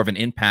way more of an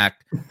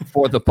impact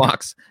for the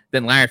Bucs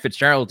than Larry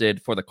Fitzgerald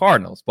did for the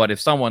Cardinals. But if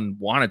someone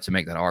wanted to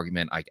make that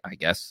argument, I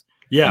guess.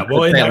 Yeah,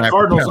 well, in that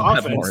Cardinals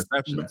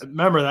offense,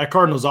 remember that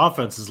Cardinals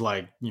offense is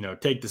like,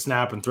 take the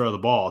snap and throw the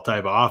ball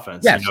type of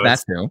offense. Yes,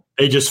 that's true.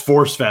 They just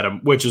force fed them,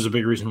 which is a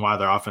big reason why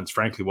their offense,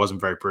 frankly,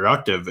 wasn't very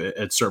productive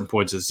at certain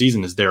points of the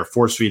season. Is they're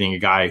force feeding a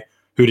guy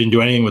who didn't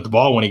do anything with the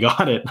ball when he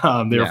got it.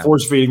 They were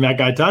force feeding that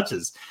guy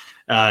touches.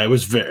 It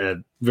was a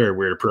very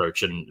weird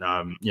approach, and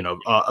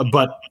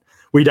but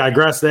we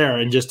digress there.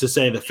 And just to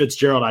say that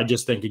Fitzgerald, I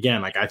just think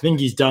again, like I think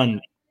he's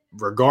done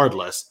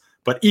regardless.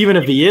 But even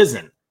if he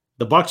isn't,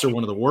 the Bucs are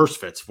one of the worst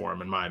fits for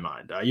him in my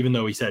mind. Even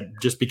though he said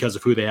just because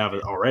of who they have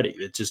already,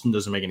 it just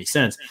doesn't make any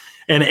sense.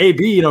 And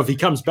AB, if he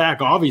comes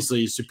back, obviously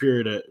he's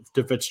superior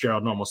to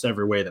Fitzgerald in almost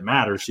every way that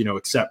matters,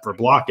 except for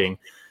blocking.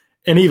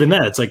 And even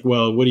then, it's like,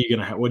 well, would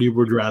you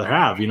rather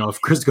have?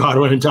 If Chris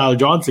Godwin and Tyler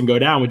Johnson go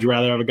down, would you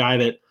rather have a guy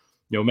that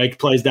make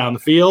plays down the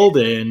field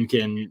and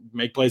can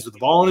make plays with the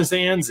ball in his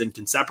hands and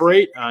can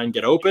separate and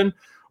get open,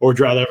 or would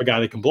you rather have a guy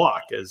that can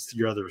block as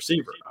your other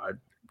receiver?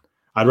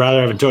 I'd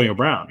rather have Antonio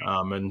Brown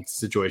in a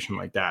situation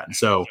like that. And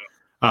so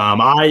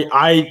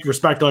I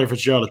respect Larry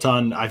Fitzgerald a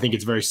ton. I think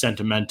it's very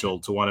sentimental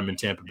to want him in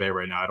Tampa Bay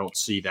right now. I don't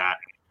see that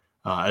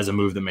as a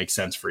move that makes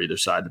sense for either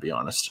side, to be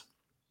honest.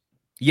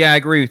 Yeah, I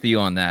agree with you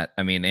on that.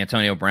 I mean,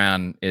 Antonio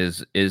Brown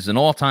is an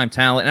all-time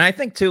talent. And I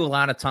think, too, a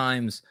lot of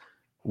times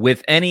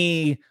with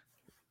any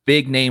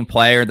big name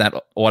player that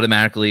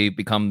automatically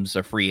becomes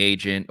a free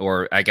agent,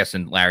 or I guess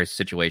in Larry's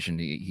situation,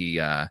 he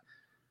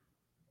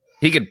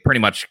could pretty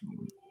much,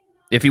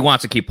 if he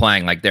wants to keep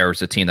playing, like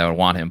there's a team that would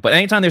want him. But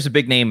anytime there's a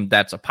big name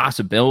that's a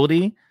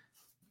possibility,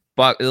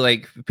 but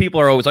like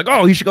people are always like,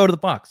 oh, he should go to the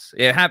Bucs.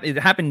 It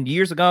happened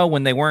years ago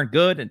when they weren't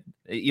good, and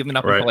even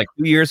up until like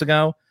 2 years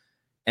ago.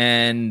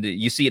 And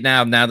you see it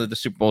now that the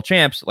Super Bowl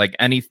champs, like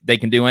they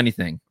can do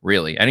anything,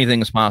 really.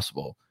 Anything is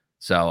possible.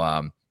 So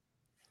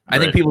I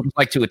think people just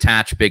like to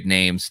attach big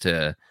names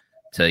to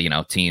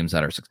teams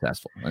that are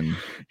successful. And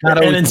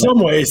in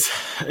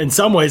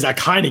some ways, I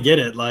kind of get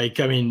it. Like,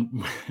 I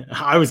mean,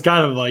 I was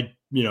kind of like,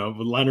 the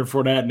Leonard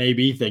Fournette and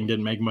AB thing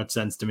didn't make much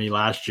sense to me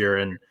last year.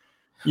 And,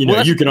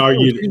 you can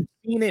argue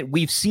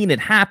we've seen it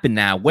happen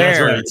now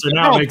where right. So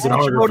now it makes it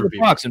harder go for to the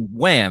people. Bucs, and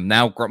wham,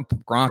 now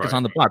Gronk is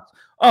on the Bucs.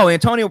 Oh,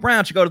 Antonio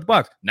Brown should go to the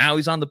Bucs. Now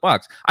he's on the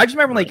Bucs. I just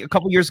remember like a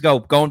couple years ago,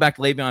 going back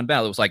to Le'Veon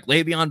Bell, it was like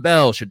Le'Veon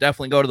Bell should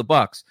definitely go to the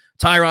Bucs.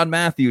 Tyrann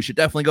Mathieu should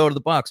definitely go to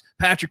the Bucs.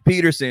 Patrick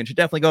Peterson should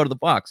definitely go to the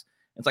Bucs.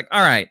 It's like,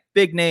 all right,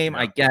 big name,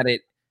 I get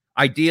it.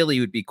 Ideally,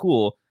 it would be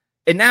cool.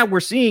 And now we're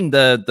seeing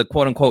the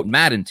quote unquote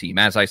Madden team,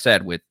 as I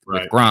said, with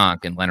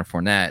Gronk and Leonard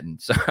Fournette,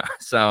 and so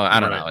I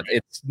don't know.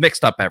 It's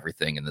mixed up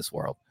everything in this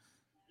world.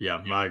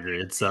 Yeah, I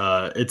agree.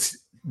 It's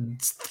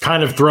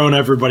kind of thrown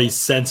everybody's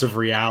sense of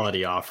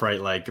reality off,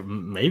 right? Like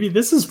maybe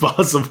this is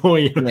possible.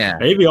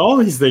 Maybe all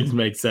these things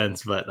make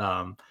sense, but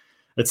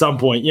at some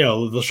point,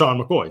 LeSean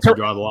McCoy to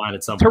draw the line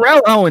at some point.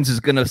 Terrell Owens is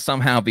going to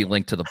somehow be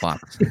linked to the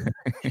Bucs.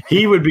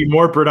 He would be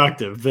more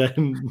productive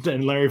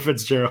than Larry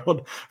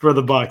Fitzgerald for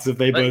the Bucs if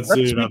they both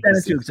suited up.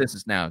 Let's into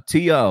existence now.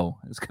 T.O.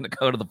 is going to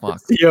go to the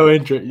Bucs.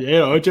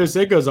 T.O. Ocho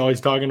Cinco's always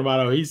talking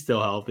about how he's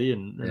still healthy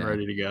and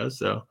ready to go.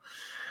 So,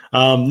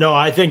 no,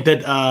 I think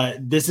that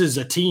this is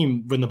a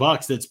team in the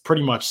Bucs that's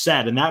pretty much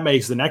set, and that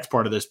makes the next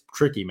part of this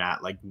tricky,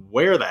 Matt. Like,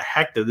 where the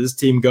heck did this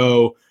team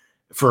go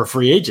for a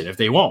free agent if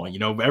they won't?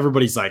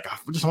 Everybody's like, I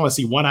just want to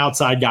see one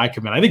outside guy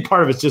come in. I think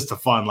part of it's just the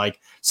fun, like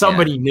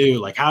somebody new,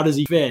 like how does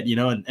he fit?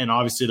 And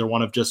obviously they're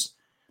one of just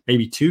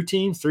maybe 3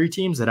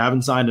 teams that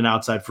haven't signed an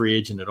outside free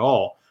agent at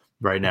all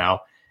right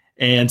now.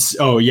 And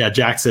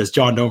Jack says,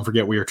 John, don't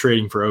forget we are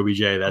trading for OBJ.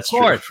 That's of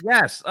course, true.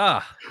 yes.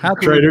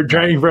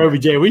 Trading for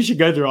OBJ. We should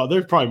go through all.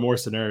 There's probably more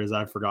scenarios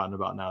I've forgotten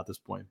about now at this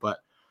point, but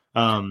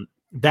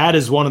that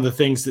is one of the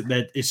things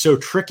that is so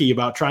tricky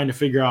about trying to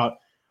figure out.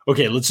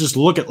 Okay, let's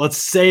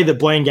say that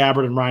Blaine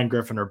Gabbert and Ryan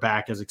Griffin are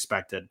back as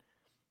expected.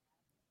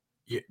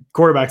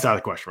 Quarterback's out of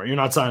the question, right? You're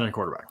not signing a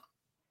quarterback.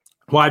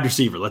 Wide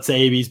receiver. Let's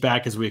say AB's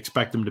back as we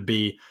expect him to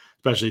be,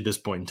 especially at this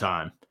point in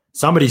time.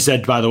 Somebody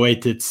said, by the way,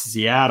 to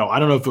Seattle, I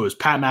don't know if it was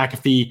Pat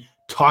McAfee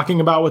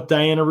talking about what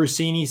Diana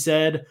Rossini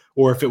said,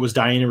 or if it was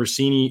Diana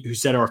Rossini who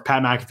said, or if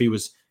Pat McAfee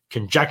was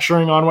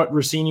conjecturing on what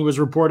Rossini was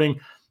reporting.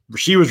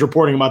 She was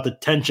reporting about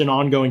the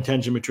ongoing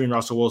tension between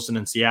Russell Wilson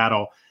and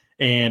Seattle.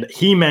 And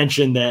he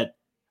mentioned that,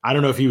 I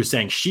don't know if he was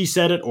saying she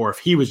said it or if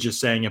he was just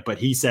saying it, but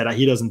he said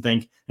he doesn't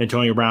think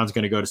Antonio Brown's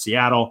going to go to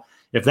Seattle.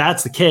 If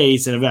that's the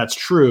case, and if that's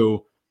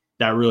true,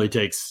 that really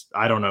takes,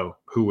 I don't know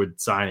who would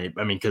sign it.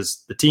 I mean,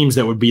 because the teams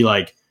that would be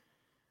like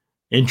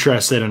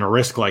interested in a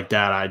risk like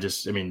that,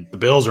 the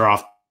Bills are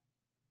off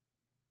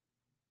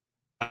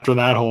after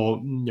that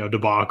whole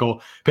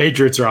debacle.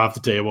 Patriots are off the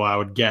table, I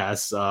would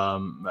guess.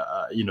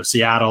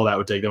 Seattle, that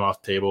would take them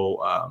off the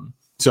table.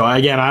 So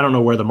again, I don't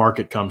know where the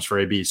market comes for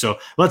AB. So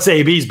let's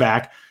say AB's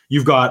back.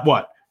 you've got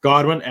what?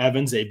 Godwin,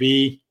 Evans,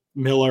 AB,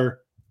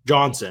 Miller,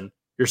 Johnson.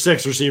 Your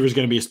 6th receiver is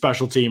going to be a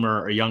special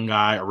teamer, a young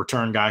guy, a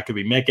return guy. Could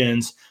be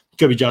Mickens,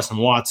 could be Justin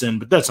Watson,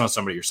 but that's not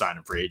somebody you're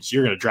signing for agents.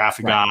 You're going to draft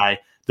a guy.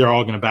 They're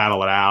all going to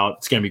battle it out.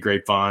 It's going to be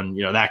great fun.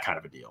 That kind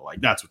of a deal.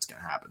 Like, that's what's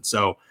going to happen.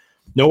 So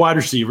no wide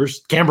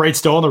receivers. Cam Brate's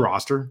still on the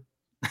roster.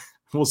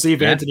 We'll see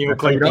if Anthony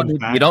O'Clair comes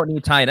back. You don't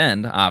need tight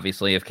end,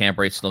 obviously, if Cam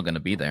Brate's still going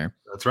to be there.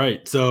 That's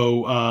right.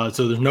 So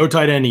there's no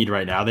tight end need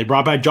right now. They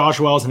brought back Josh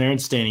Wells and Aaron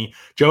Stinney.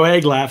 Joe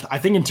Haig left. I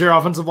think interior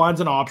offensive line's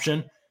an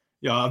option.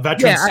 A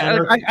veteran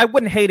center. I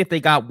wouldn't hate if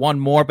they got one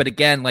more, but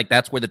again, like,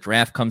 that's where the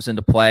draft comes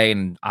into play.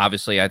 And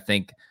obviously, I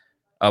think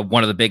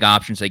one of the big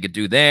options they could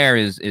do there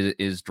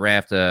is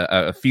draft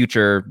a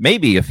future,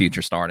 maybe a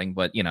future starting,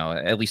 but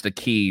at least a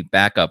key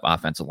backup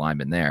offensive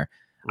lineman there.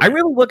 Right. I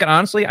really look at,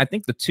 honestly, I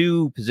think the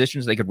 2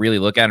 positions they could really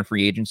look at in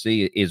free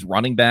agency is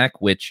running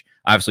back, which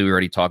obviously we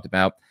already talked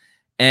about.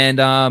 And,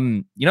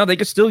 they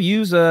could still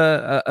use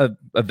a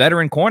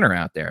veteran corner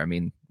out there. I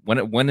mean,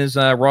 when is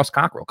Ross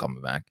Cockrell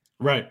coming back?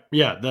 Right.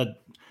 Yeah.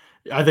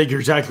 I think you're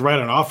exactly right.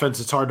 On offense,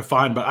 it's hard to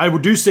find, but I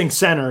do think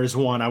center is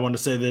one. I want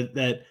to say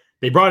that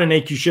they brought in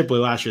AQ Shipley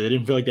last year. They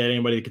didn't feel like they had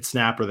anybody that could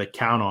snap or that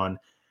count on.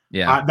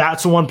 Yeah.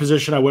 That's the one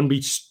position I wouldn't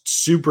be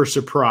super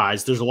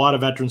surprised. There's a lot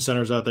of veteran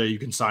centers out there you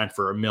can sign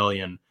for $1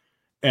 million.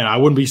 And I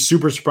wouldn't be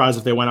super surprised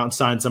if they went out and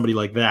signed somebody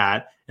like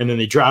that. And then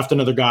they draft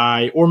another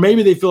guy, or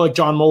maybe they feel like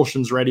John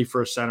Molson's ready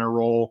for a center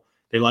role.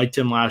 They liked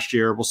him last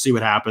year. We'll see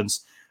what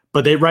happens.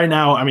 But right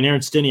now, I mean,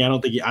 Aaron Stinney,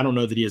 I don't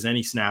know that he has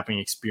any snapping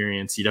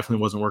experience. He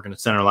definitely wasn't working at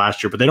center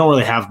last year, but they don't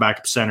really have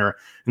backup center.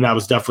 And that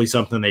was definitely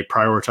something they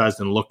prioritized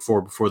and looked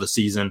for before the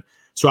season.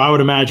 So I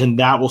would imagine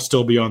that will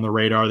still be on the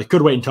radar. They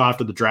could wait until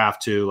after the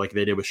draft too, like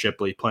they did with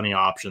Shipley. Plenty of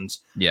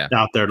options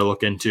out there to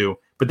look into.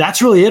 But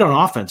that's really it on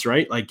offense,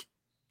 right? Like,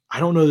 I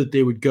don't know that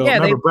they would go.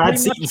 Remember, Brad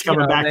Seaton's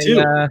coming back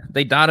too.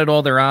 They dotted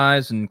all their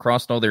I's and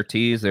crossed all their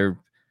T's.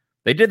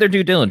 They did their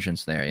due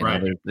diligence there. You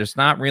know, there's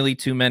not really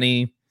too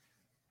many.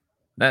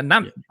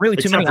 Not really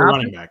too many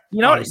running back.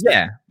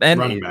 And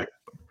running back.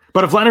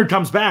 But if Leonard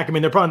comes back, I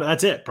mean,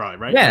 that's it, probably,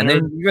 right? Yeah, Leonard,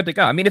 and then you're good to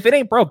go. I mean, if it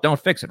ain't broke, don't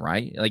fix it,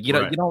 right? Like, you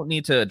don't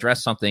need to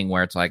address something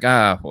where it's like, we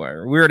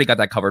already got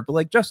that covered. But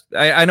like,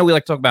 I know we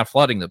like to talk about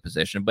flooding the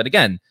position, but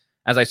again,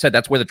 as I said,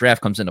 that's where the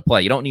draft comes into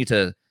play. You don't need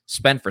to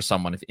spend for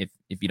someone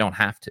if you don't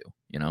have to,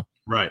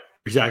 Right.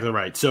 Exactly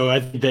right. So I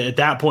think that at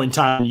that point in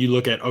time, you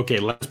look at, okay,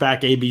 let's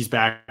back, AB's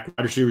back, wide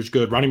receiver's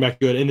good, running back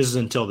good, and this is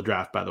until the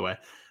draft, by the way.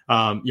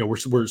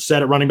 We're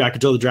set at running back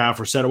until the draft.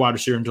 We're set at wide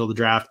receiver until the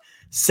draft.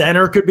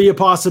 Center could be a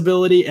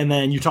possibility. And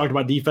then you talked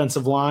about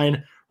defensive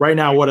line. Right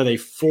now, what are they?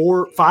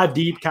 5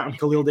 deep, counting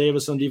Khalil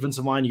Davis on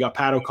defensive line. You got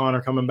Pat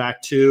O'Connor coming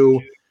back too.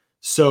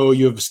 So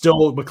you have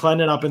still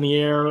McClendon up in the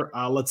air.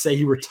 Let's say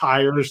he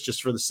retires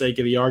just for the sake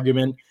of the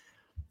argument.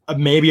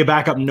 Maybe a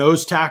backup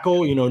nose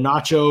tackle.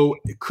 Nacho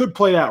could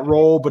play that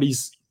role, but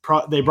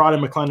they brought in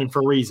McClendon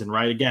for a reason,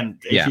 right? Again,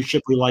 A.Q.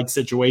 Shipley-like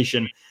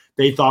situation.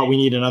 They thought we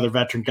need another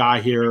veteran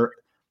guy here.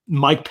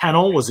 Mike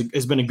Pennell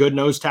has been a good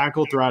nose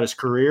tackle throughout his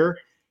career.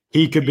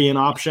 He could be an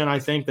option, I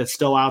think, that's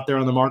still out there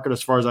on the market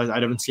as far as I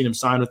haven't seen him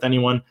sign with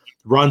anyone.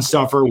 Run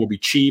stuffer will be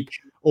cheap,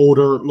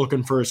 older,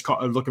 looking for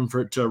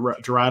to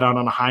ride out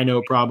on a high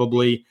note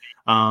probably.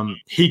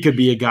 He could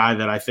be a guy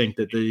that I think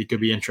that he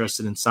could be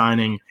interested in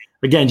signing.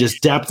 Again,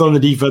 just depth on the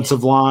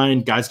defensive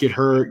line. Guys get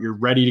hurt, you're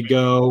ready to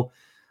go.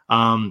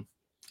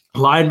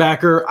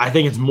 Linebacker, I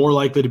think it's more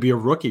likely to be a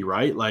rookie,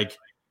 right? Like,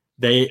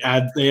 They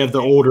have the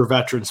older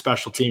veteran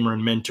special teamer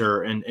and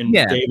Minter and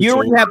David you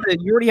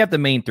already have the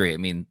main 3. I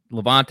mean,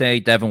 Levante,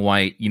 Devin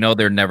White,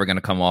 they're never going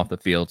to come off the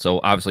field. So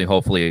obviously,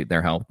 hopefully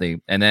they're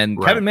healthy. And then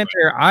Kevin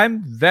Minter,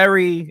 I'm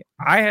very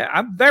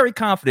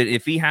confident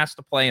if he has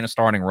to play in a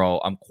starting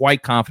role, I'm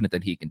quite confident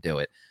that he can do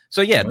it.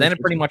 So then it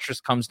pretty much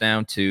just comes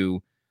down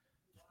to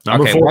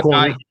number 4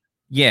 corner.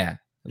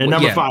 And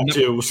number 5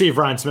 too. We'll see if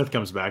Ryan Smith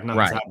comes back.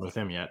 Nothing's happened with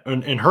him yet.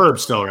 And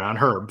Herb's still around.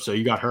 So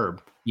you got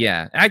Herb.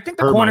 Yeah, and I think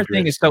the corner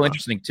thing is so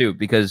interesting too,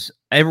 because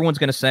everyone's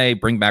going to say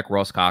bring back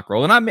Ross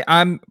Cockrell, and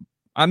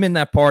I'm in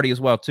that party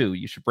as well too.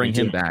 You should bring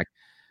him back.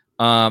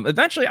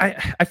 Eventually,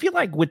 I feel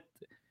like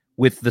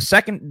with the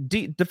second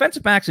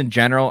defensive backs in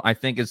general, I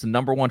think is the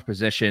number 1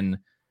 position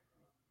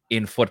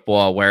in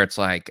football where it's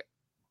like,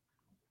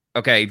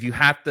 okay, if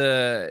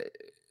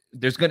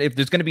there's going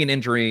to be an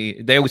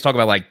injury, they always talk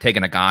about like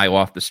taking a guy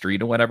off the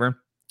street or whatever,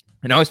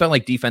 and I always felt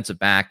like defensive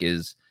back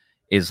is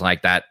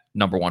like that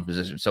number 1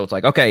 position. So it's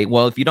like, okay,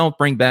 well, if you don't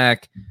bring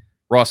back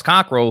Ross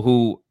Cockrell,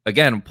 who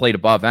again played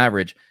above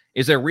average,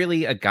 is there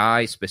really a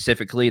guy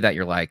specifically that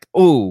you're like,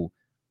 oh,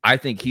 I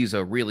think he's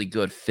a really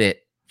good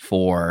fit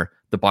for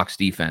the Bucs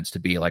defense to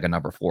be like a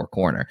number 4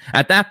 corner?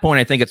 At that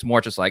point, I think it's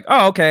more just like,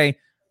 oh, okay,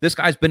 this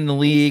guy's been in the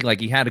league. Like,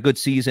 he had a good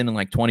season in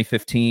like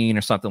 2015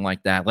 or something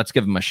like that. Let's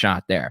give him a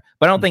shot there.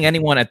 But I don't think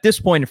anyone at this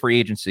point in free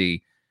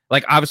agency,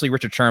 like obviously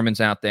Richard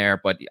Sherman's out there,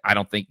 but I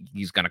don't think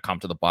he's going to come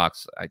to the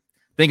Bucs. I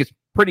think it's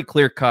pretty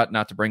clear cut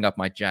not to bring up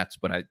my Jets,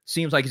 but it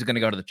seems like he's going to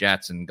go to the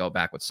Jets and go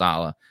back with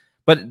Saleh.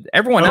 But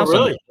everyone else,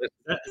 really?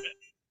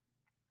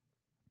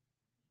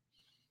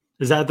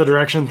 Is that the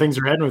direction things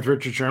are heading with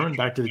Richard Sherman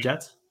back to the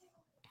Jets?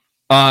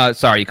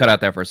 Sorry, you cut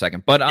out there for a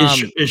second. But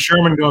is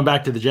Sherman going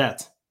back to the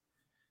Jets?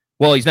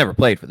 Well, he's never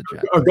played for the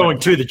Jets. Or going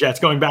to the Jets,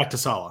 going back to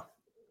Saleh.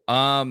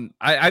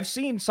 I've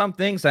seen some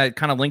things that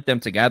kind of link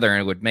them together,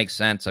 and it would make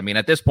sense. I mean,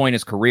 at this point in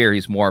his career,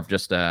 he's more of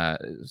just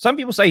some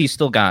people say he's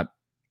still got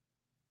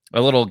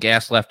a little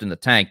gas left in the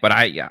tank, but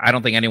I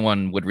don't think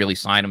anyone would really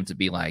sign him to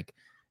be like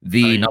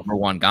the number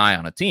one guy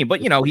on a team. But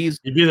he'd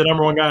be the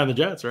number one guy on the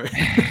Jets, right?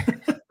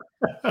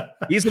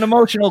 He's an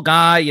emotional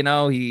guy,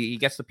 he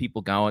gets the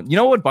people going. You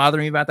know what would bother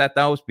me about that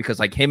though? Is because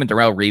like him and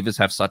Darrelle Revis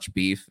have such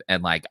beef,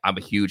 and like I'm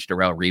a huge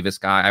Darrelle Revis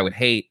guy. I would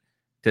hate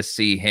to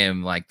see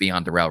him like be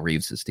on Darrelle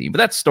Revis' team, but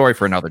that's a story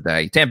for another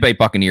day. Tampa Bay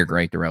Buccaneer,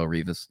 great Darrelle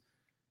Revis.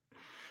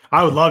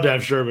 I would love to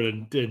have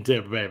Sherman in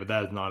Tampa Bay, but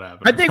that is not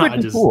happening. I think it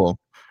would be cool.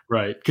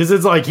 Right. Because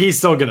it's like he's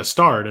still going to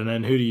start. And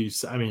then who do you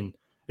 – I mean,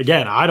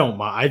 again,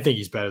 I think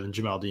he's better than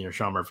Jamel Dean or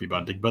Sean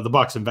Murphy-Bunting, but the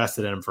Bucs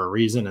invested in him for a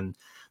reason, and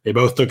they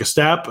both took a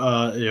step,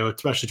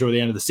 especially toward the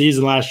end of the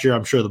season last year.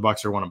 I'm sure the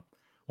Bucs are want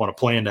to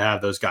plan to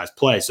have those guys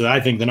play. So I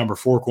think the number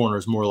 4 corner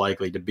is more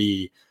likely to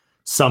be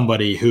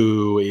somebody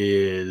who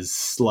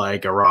is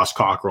like a Ross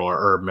Cockrell or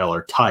Herb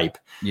Miller type.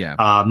 Yeah.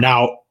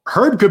 Now,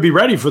 Herb could be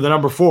ready for the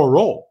number 4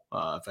 role.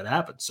 If it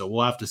happens. So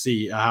we'll have to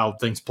see how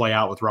things play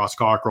out with Ross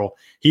Cockrell.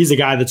 He's a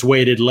guy that's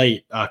waited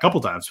late a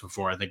couple times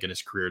before, I think, in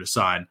his career to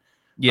sign.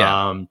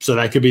 Yeah. So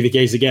that could be the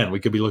case again. We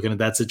could be looking at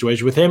that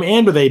situation with him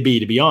and with AB,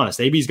 to be honest.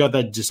 AB's got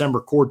that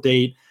December court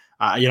date.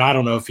 I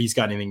don't know if he's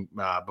got anything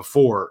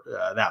before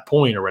that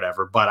point or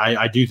whatever, but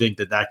I do think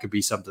that could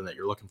be something that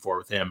you're looking for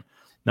with him.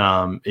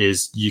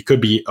 Is you could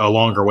be a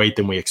longer wait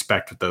than we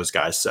expect with those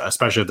guys,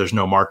 especially if there's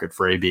no market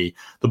for AB.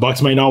 The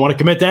Bucs might not want to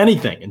commit to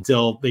anything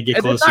until they get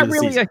closer to the season.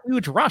 There's not really a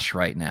huge rush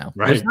right now.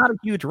 Right. There's not a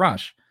huge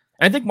rush.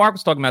 And I think Mark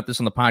was talking about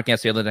this on the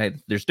podcast the other day.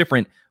 There's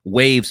different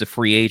waves of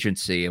free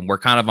agency, and we're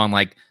kind of on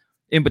like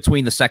in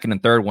between the second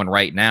and third one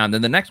right now. And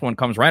then the next one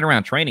comes right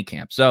around training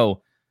camp.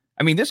 So,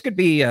 I mean, this could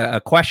be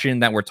a question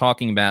that we're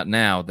talking about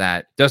now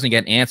that doesn't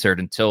get answered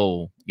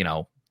until,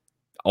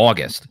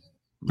 August,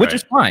 which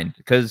is fine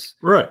because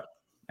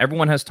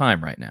everyone has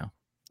time right now.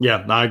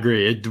 Yeah, I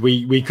agree.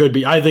 We could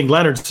be. I think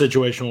Leonard's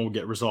situation will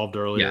get resolved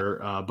earlier,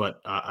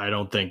 but I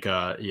don't think.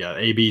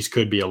 AB's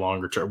could be a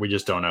longer term. We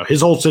just don't know. His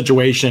whole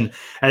situation,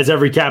 as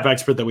every cap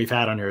expert that we've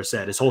had on here has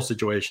said, his whole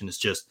situation is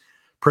just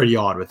pretty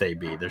odd with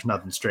AB. There's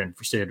nothing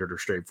standard or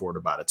straightforward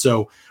about it.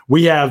 So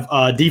we have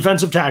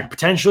defensive tackle,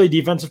 potentially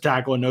defensive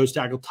tackle, a nose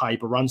tackle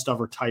type, a run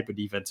stuffer type of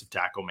defensive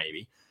tackle,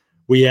 maybe.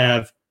 We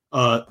have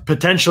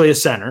potentially a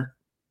center.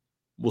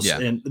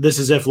 And this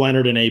is if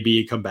Leonard and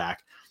AB come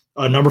back.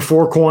 Number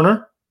 4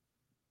 corner,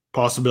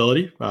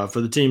 possibility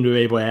for the team to be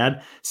able to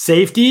add.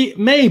 Safety,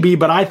 maybe,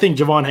 but I think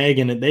Javon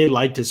Hagan, they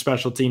liked his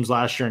special teams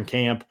last year in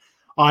camp.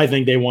 I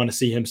think they want to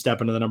see him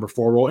step into the number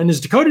 4 role. And is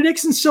Dakota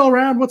Dixon still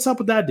around? What's up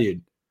with that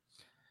dude?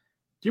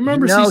 Do you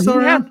remember?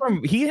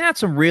 He had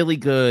some really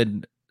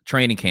good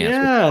training camps.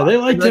 Yeah, they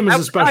liked him as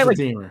a special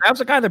teamer. That was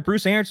a guy that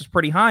Bruce Arians was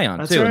pretty high on.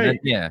 That's too.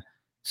 Right.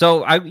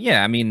 So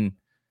I mean,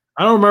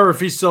 I don't remember if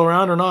he's still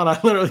around or not. I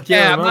literally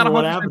can't remember I'm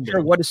what not happened.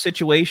 Sure what his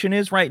situation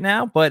is right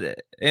now, but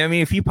I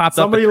mean, if he popped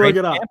somebody up, look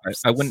it up.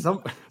 Campus, I wouldn't.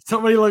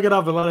 Somebody look it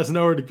up and let us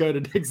know where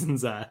Dakota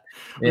Dixon's at.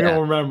 We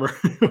don't remember.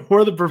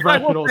 We're the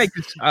professionals.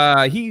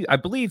 I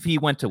believe he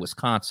went to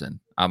Wisconsin.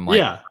 I'm like,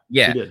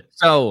 yeah. He did.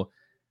 So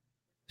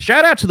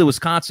shout out to the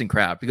Wisconsin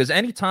crowd, because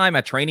anytime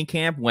at training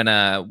camp when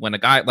a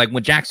guy like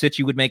when Jack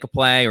Sitchy would make a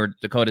play or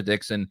Dakota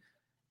Dixon,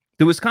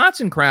 the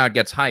Wisconsin crowd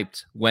gets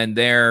hyped when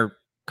their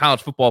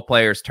college football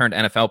players turned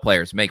NFL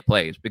players make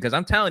plays. Because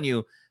I'm telling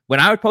you, when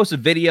I would post a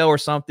video or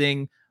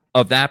something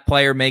of that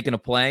player making a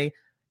play,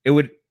 it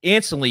would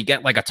instantly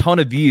get like a ton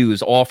of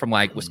views, all from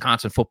like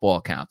Wisconsin football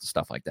accounts and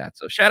stuff like that.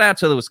 So shout out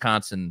to the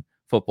Wisconsin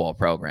football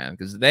program,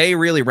 because they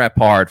really rep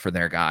hard for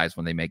their guys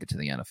when they make it to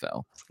the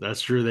NFL.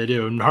 That's true, they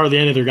do, and hardly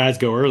any of their guys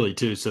go early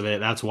too. So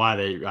that's why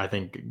they, I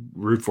think,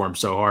 root for them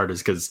so hard, is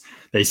because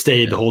they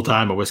stayed the whole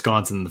time at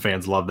Wisconsin. And the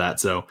fans love that.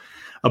 So,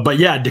 but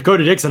yeah,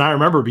 Dakota Dixon, I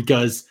remember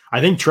because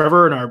I think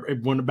Trevor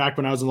back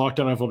when I was in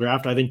Lockdown NFL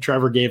Draft, I think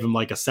Trevor gave him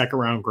like a second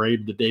round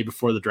grade the day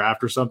before the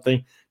draft or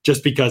something,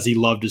 just because he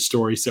loved his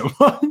story so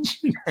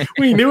much.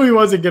 We knew he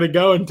wasn't going to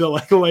go until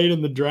like late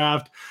in the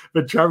draft,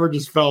 but Trevor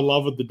just fell in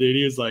love with the dude.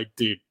 He was like,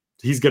 dude,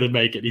 he's going to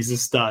make it. He's a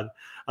stud.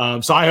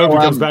 So I hope he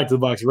comes back to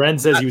the Bucs. Ren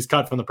says he was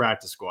cut from the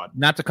practice squad.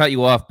 Not to cut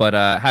you off, but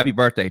happy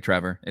birthday,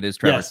 Trevor. It is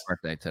Trevor's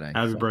birthday today.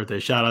 Happy birthday.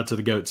 Shout out to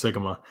the GOAT,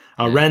 Sigma.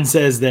 Ren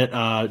says that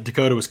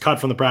Dakota was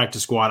cut from the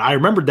practice squad. I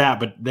remembered that,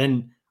 but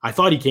then I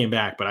thought he came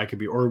back, but I could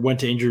be, or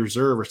went to injured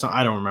reserve or something.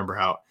 I don't remember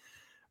how.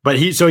 But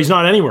he's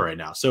not anywhere right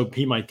now. So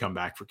he might come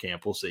back for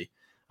camp. We'll see.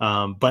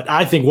 But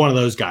I think one of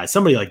those guys,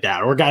 somebody like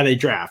that, or a guy they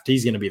draft,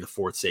 he's going to be the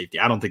fourth safety.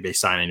 I don't think they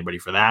sign anybody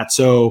for that.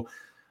 So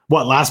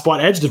last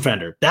spot, edge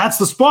defender. That's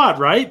the spot,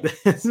 right?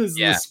 This is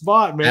the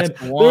spot, man.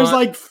 There's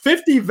like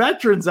 50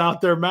 veterans out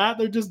there, Matt.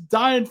 They're just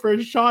dying for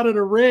a shot at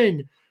a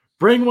ring.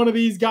 Bring one of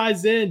these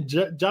guys in,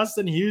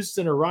 Justin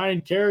Houston or Ryan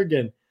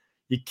Kerrigan.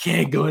 You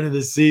can't go into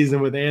the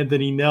season with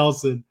Anthony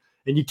Nelson,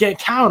 and you can't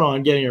count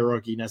on getting a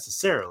rookie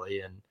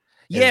necessarily. And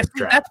Yes,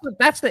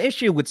 that's the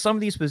issue with some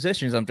of these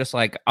positions. I'm just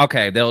like,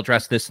 okay, they'll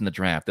address this in the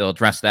draft. They'll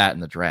address that in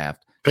the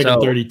draft.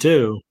 Picking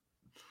 32.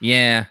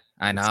 Yeah,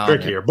 I know. It's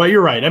trickier, but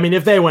you're right. I mean,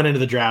 if they went into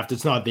the draft,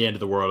 it's not the end of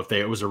the world. If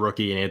it was a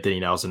rookie and Anthony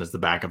Nelson is the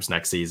backups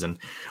next season,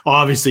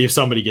 obviously, if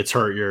somebody gets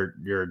hurt,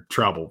 you're in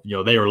trouble.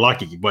 They were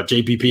lucky, but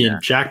JPP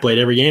and Shaq played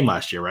every game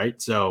last year,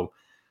 right? So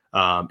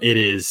it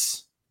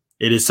is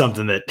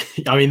something that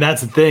I mean,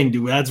 that's the thing,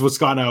 dude. That's what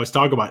Scott and I always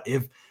talk about.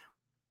 If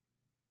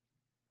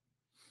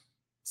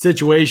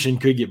situation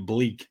could get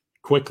bleak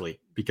quickly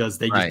because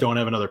they just don't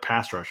have another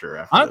pass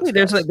rusher. Honestly,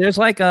 there's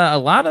a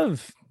lot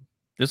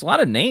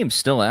of names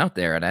still out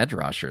there at edge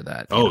rusher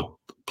that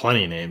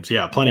plenty of names.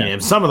 Yeah, plenty of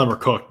names. Some of them are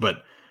cooked,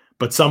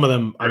 but some of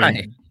them, I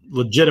mean,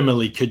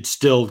 legitimately could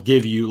still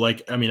give you I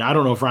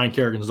don't know if Ryan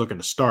Kerrigan's looking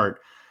to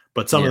start,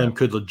 but some of them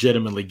could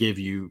legitimately give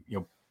you,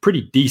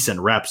 pretty decent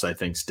reps, I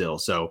think, still.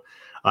 So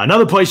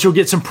another place you'll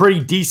get some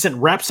pretty decent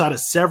reps out of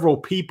several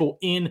people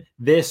in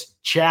this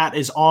chat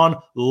is on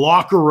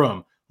Locker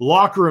Room.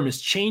 Locker Room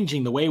is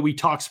changing the way we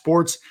talk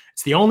sports.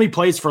 It's the only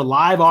place for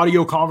live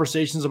audio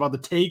conversations about the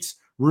takes,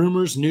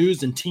 rumors,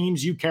 news, and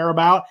teams you care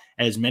about.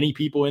 As many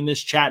people in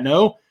this chat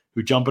know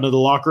who jump into the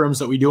locker rooms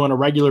that we do on a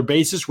regular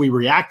basis, we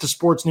react to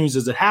sports news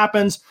as it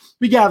happens.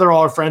 We gather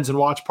all our friends and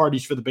watch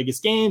parties for the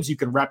biggest games. You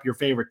can rep your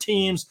favorite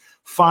teams,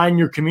 find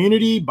your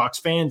community. Bucks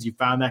fans, you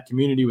found that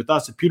community with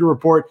us at Pewter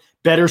Report.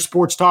 Better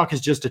sports talk is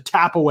just a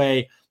tap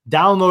away.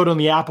 Download on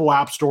the Apple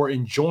App Store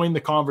and join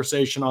the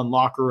conversation on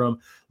Locker Room.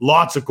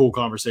 Lots of cool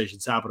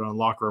conversations happening on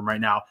Locker Room right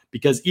now,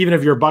 because even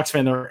if you're a Bucks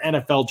fan, there are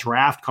NFL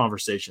draft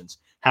conversations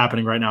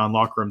happening right now in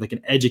Locker Room that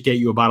can educate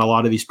you about a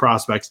lot of these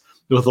prospects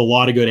with a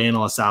lot of good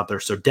analysts out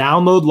there. So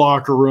download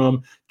Locker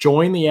Room,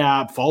 join the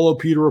app, follow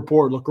Pewter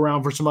Report, look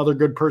around for some other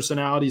good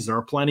personalities. There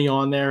are plenty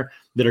on there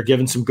that are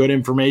giving some good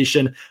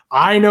information.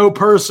 I know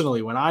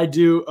personally when I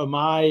do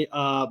my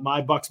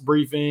Bucks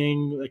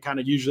briefing, kind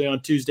of usually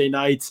on Tuesday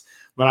nights,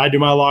 when I do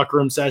my Locker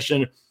Room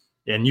session,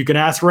 and you can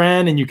ask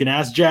Ren and you can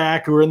ask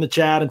Jack, who are in the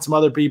chat, and some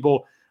other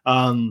people,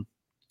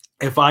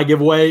 if I give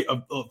away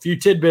a few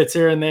tidbits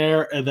here and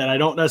there that I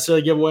don't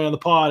necessarily give away on the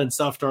pod and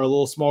stuff to our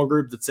little small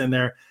group that's in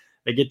there,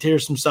 they get to hear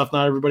some stuff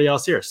not everybody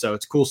else hears. So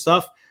it's cool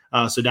stuff.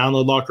 So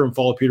download Locker Room,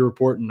 follow Pewter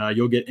Report, and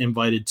you'll get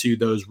invited to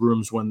those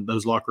rooms. When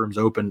those locker rooms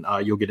open,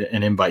 you'll get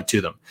an invite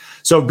to them.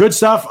 So good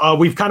stuff.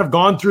 We've kind of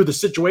gone through the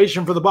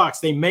situation for the Bucks.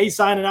 They may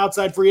sign an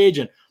outside free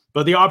agent,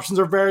 but the options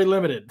are very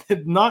limited,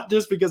 not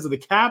just because of the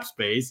cap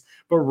space,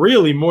 but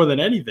really more than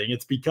anything,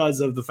 it's because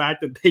of the fact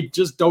that they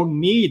just don't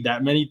need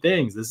that many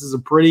things. This is a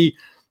pretty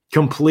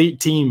complete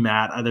team,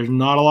 Matt. There's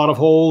not a lot of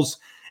holes,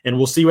 and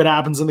we'll see what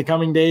happens in the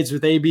coming days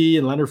with AB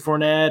and Leonard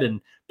Fournette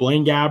and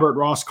Blaine Gabbert,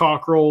 Ross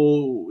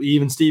Cockrell,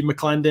 even Steve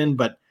McClendon,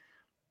 but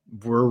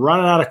we're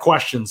running out of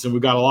questions, and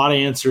we've got a lot of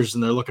answers,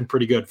 and they're looking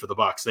pretty good for the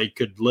Bucks. They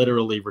could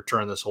literally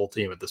return this whole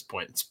team at this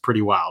point. It's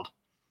pretty wild.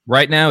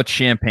 Right now, it's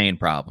champagne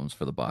problems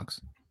for the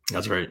Bucks.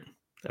 That's right.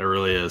 It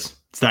really is.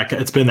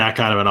 It's been that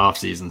kind of an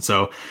offseason.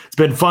 So it's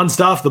been fun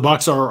stuff. The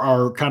Bucks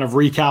are kind of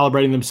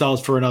recalibrating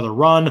themselves for another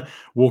run.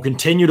 We'll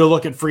continue to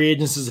look at free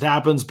agents as it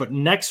happens, but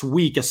next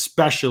week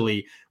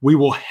especially, we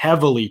will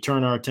heavily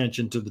turn our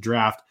attention to the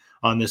draft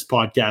on this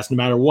podcast, no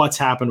matter what's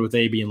happened with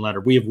AB and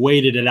Leonard. We have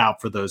waited it out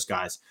for those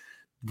guys.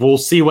 We'll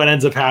see what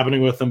ends up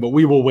happening with them, but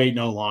we will wait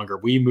no longer.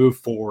 We move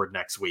forward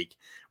next week.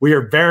 We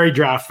are very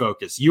draft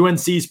focused.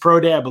 UNC's Pro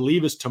Day, I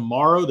believe, is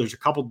tomorrow. There's a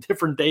couple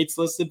different dates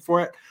listed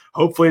for it.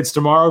 Hopefully it's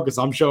tomorrow because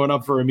I'm showing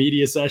up for a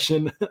media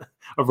session,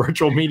 a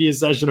virtual media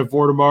session at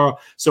 4 tomorrow.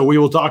 So we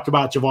will talk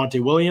about Javonte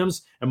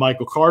Williams and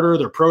Michael Carter,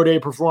 their Pro Day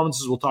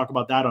performances. We'll talk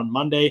about that on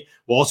Monday.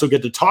 We'll also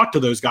get to talk to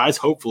those guys,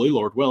 hopefully,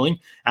 Lord willing,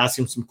 ask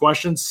them some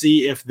questions,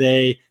 see if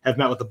they have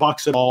met with the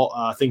Bucks at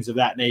all, things of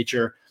that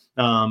nature.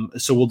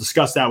 So we'll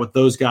discuss that with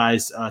those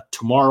guys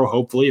tomorrow,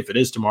 hopefully, if it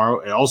is tomorrow.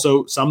 And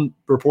also, some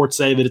reports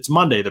say that it's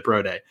Monday, the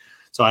Pro Day.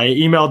 So I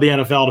emailed the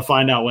NFL to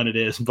find out when it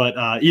is. But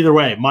either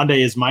way,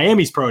 Monday is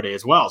Miami's Pro Day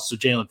as well. So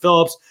Jalen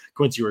Phillips,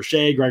 Quincy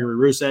Roche, Gregory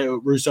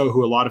Russo,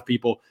 who a lot of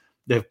people,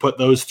 they've put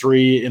those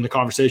three in the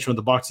conversation with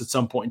the Bucks at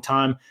some point in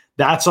time.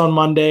 That's on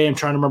Monday. I'm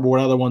trying to remember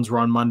what other ones were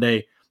on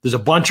Monday. There's a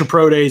bunch of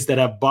Pro Days that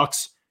have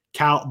Bucks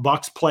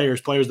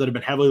players that have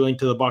been heavily linked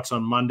to the Bucks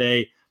on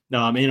Monday.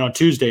 And on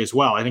Tuesday as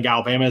well. I think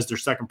Alabama has their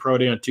second Pro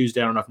Day on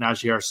Tuesday. I don't know if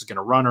Najee Harris is going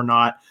to run or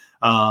not.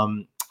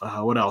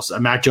 What else?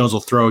 Mac Jones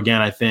will throw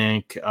again, I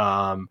think.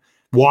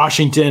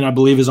 Washington, I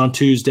believe, is on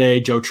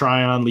Tuesday. Joe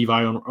Tryon,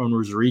 Levi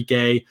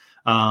Onwuzurike.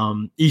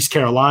 East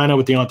Carolina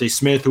with Deontay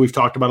Smith, who we've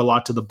talked about a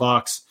lot to the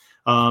Bucks,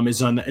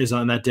 is on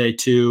that day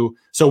too.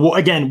 So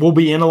we'll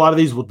be in a lot of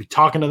these. We'll be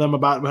talking to them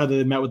about whether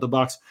they met with the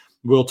Bucks.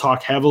 We'll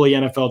talk heavily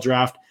NFL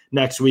draft.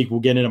 Next week,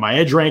 we'll get into my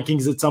edge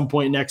rankings at some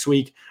point next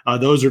week.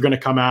 Those are going to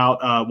come out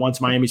once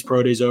Miami's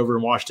Pro Day is over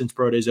and Washington's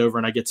Pro Day is over,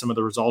 and I get some of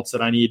the results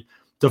that I need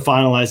to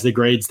finalize the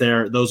grades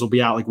there. Those will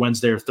be out like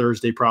Wednesday or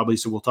Thursday probably,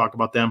 so we'll talk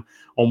about them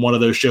on one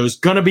of those shows.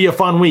 Going to be a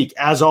fun week,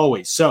 as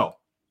always. So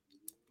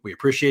we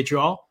appreciate you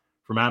all.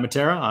 For Matt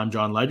Matera, I'm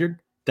John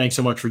Ledyard. Thanks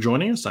so much for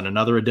joining us on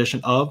another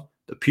edition of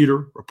the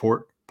Pewter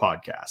Report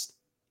podcast.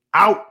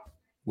 Out.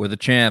 We're the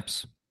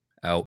champs.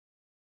 Out.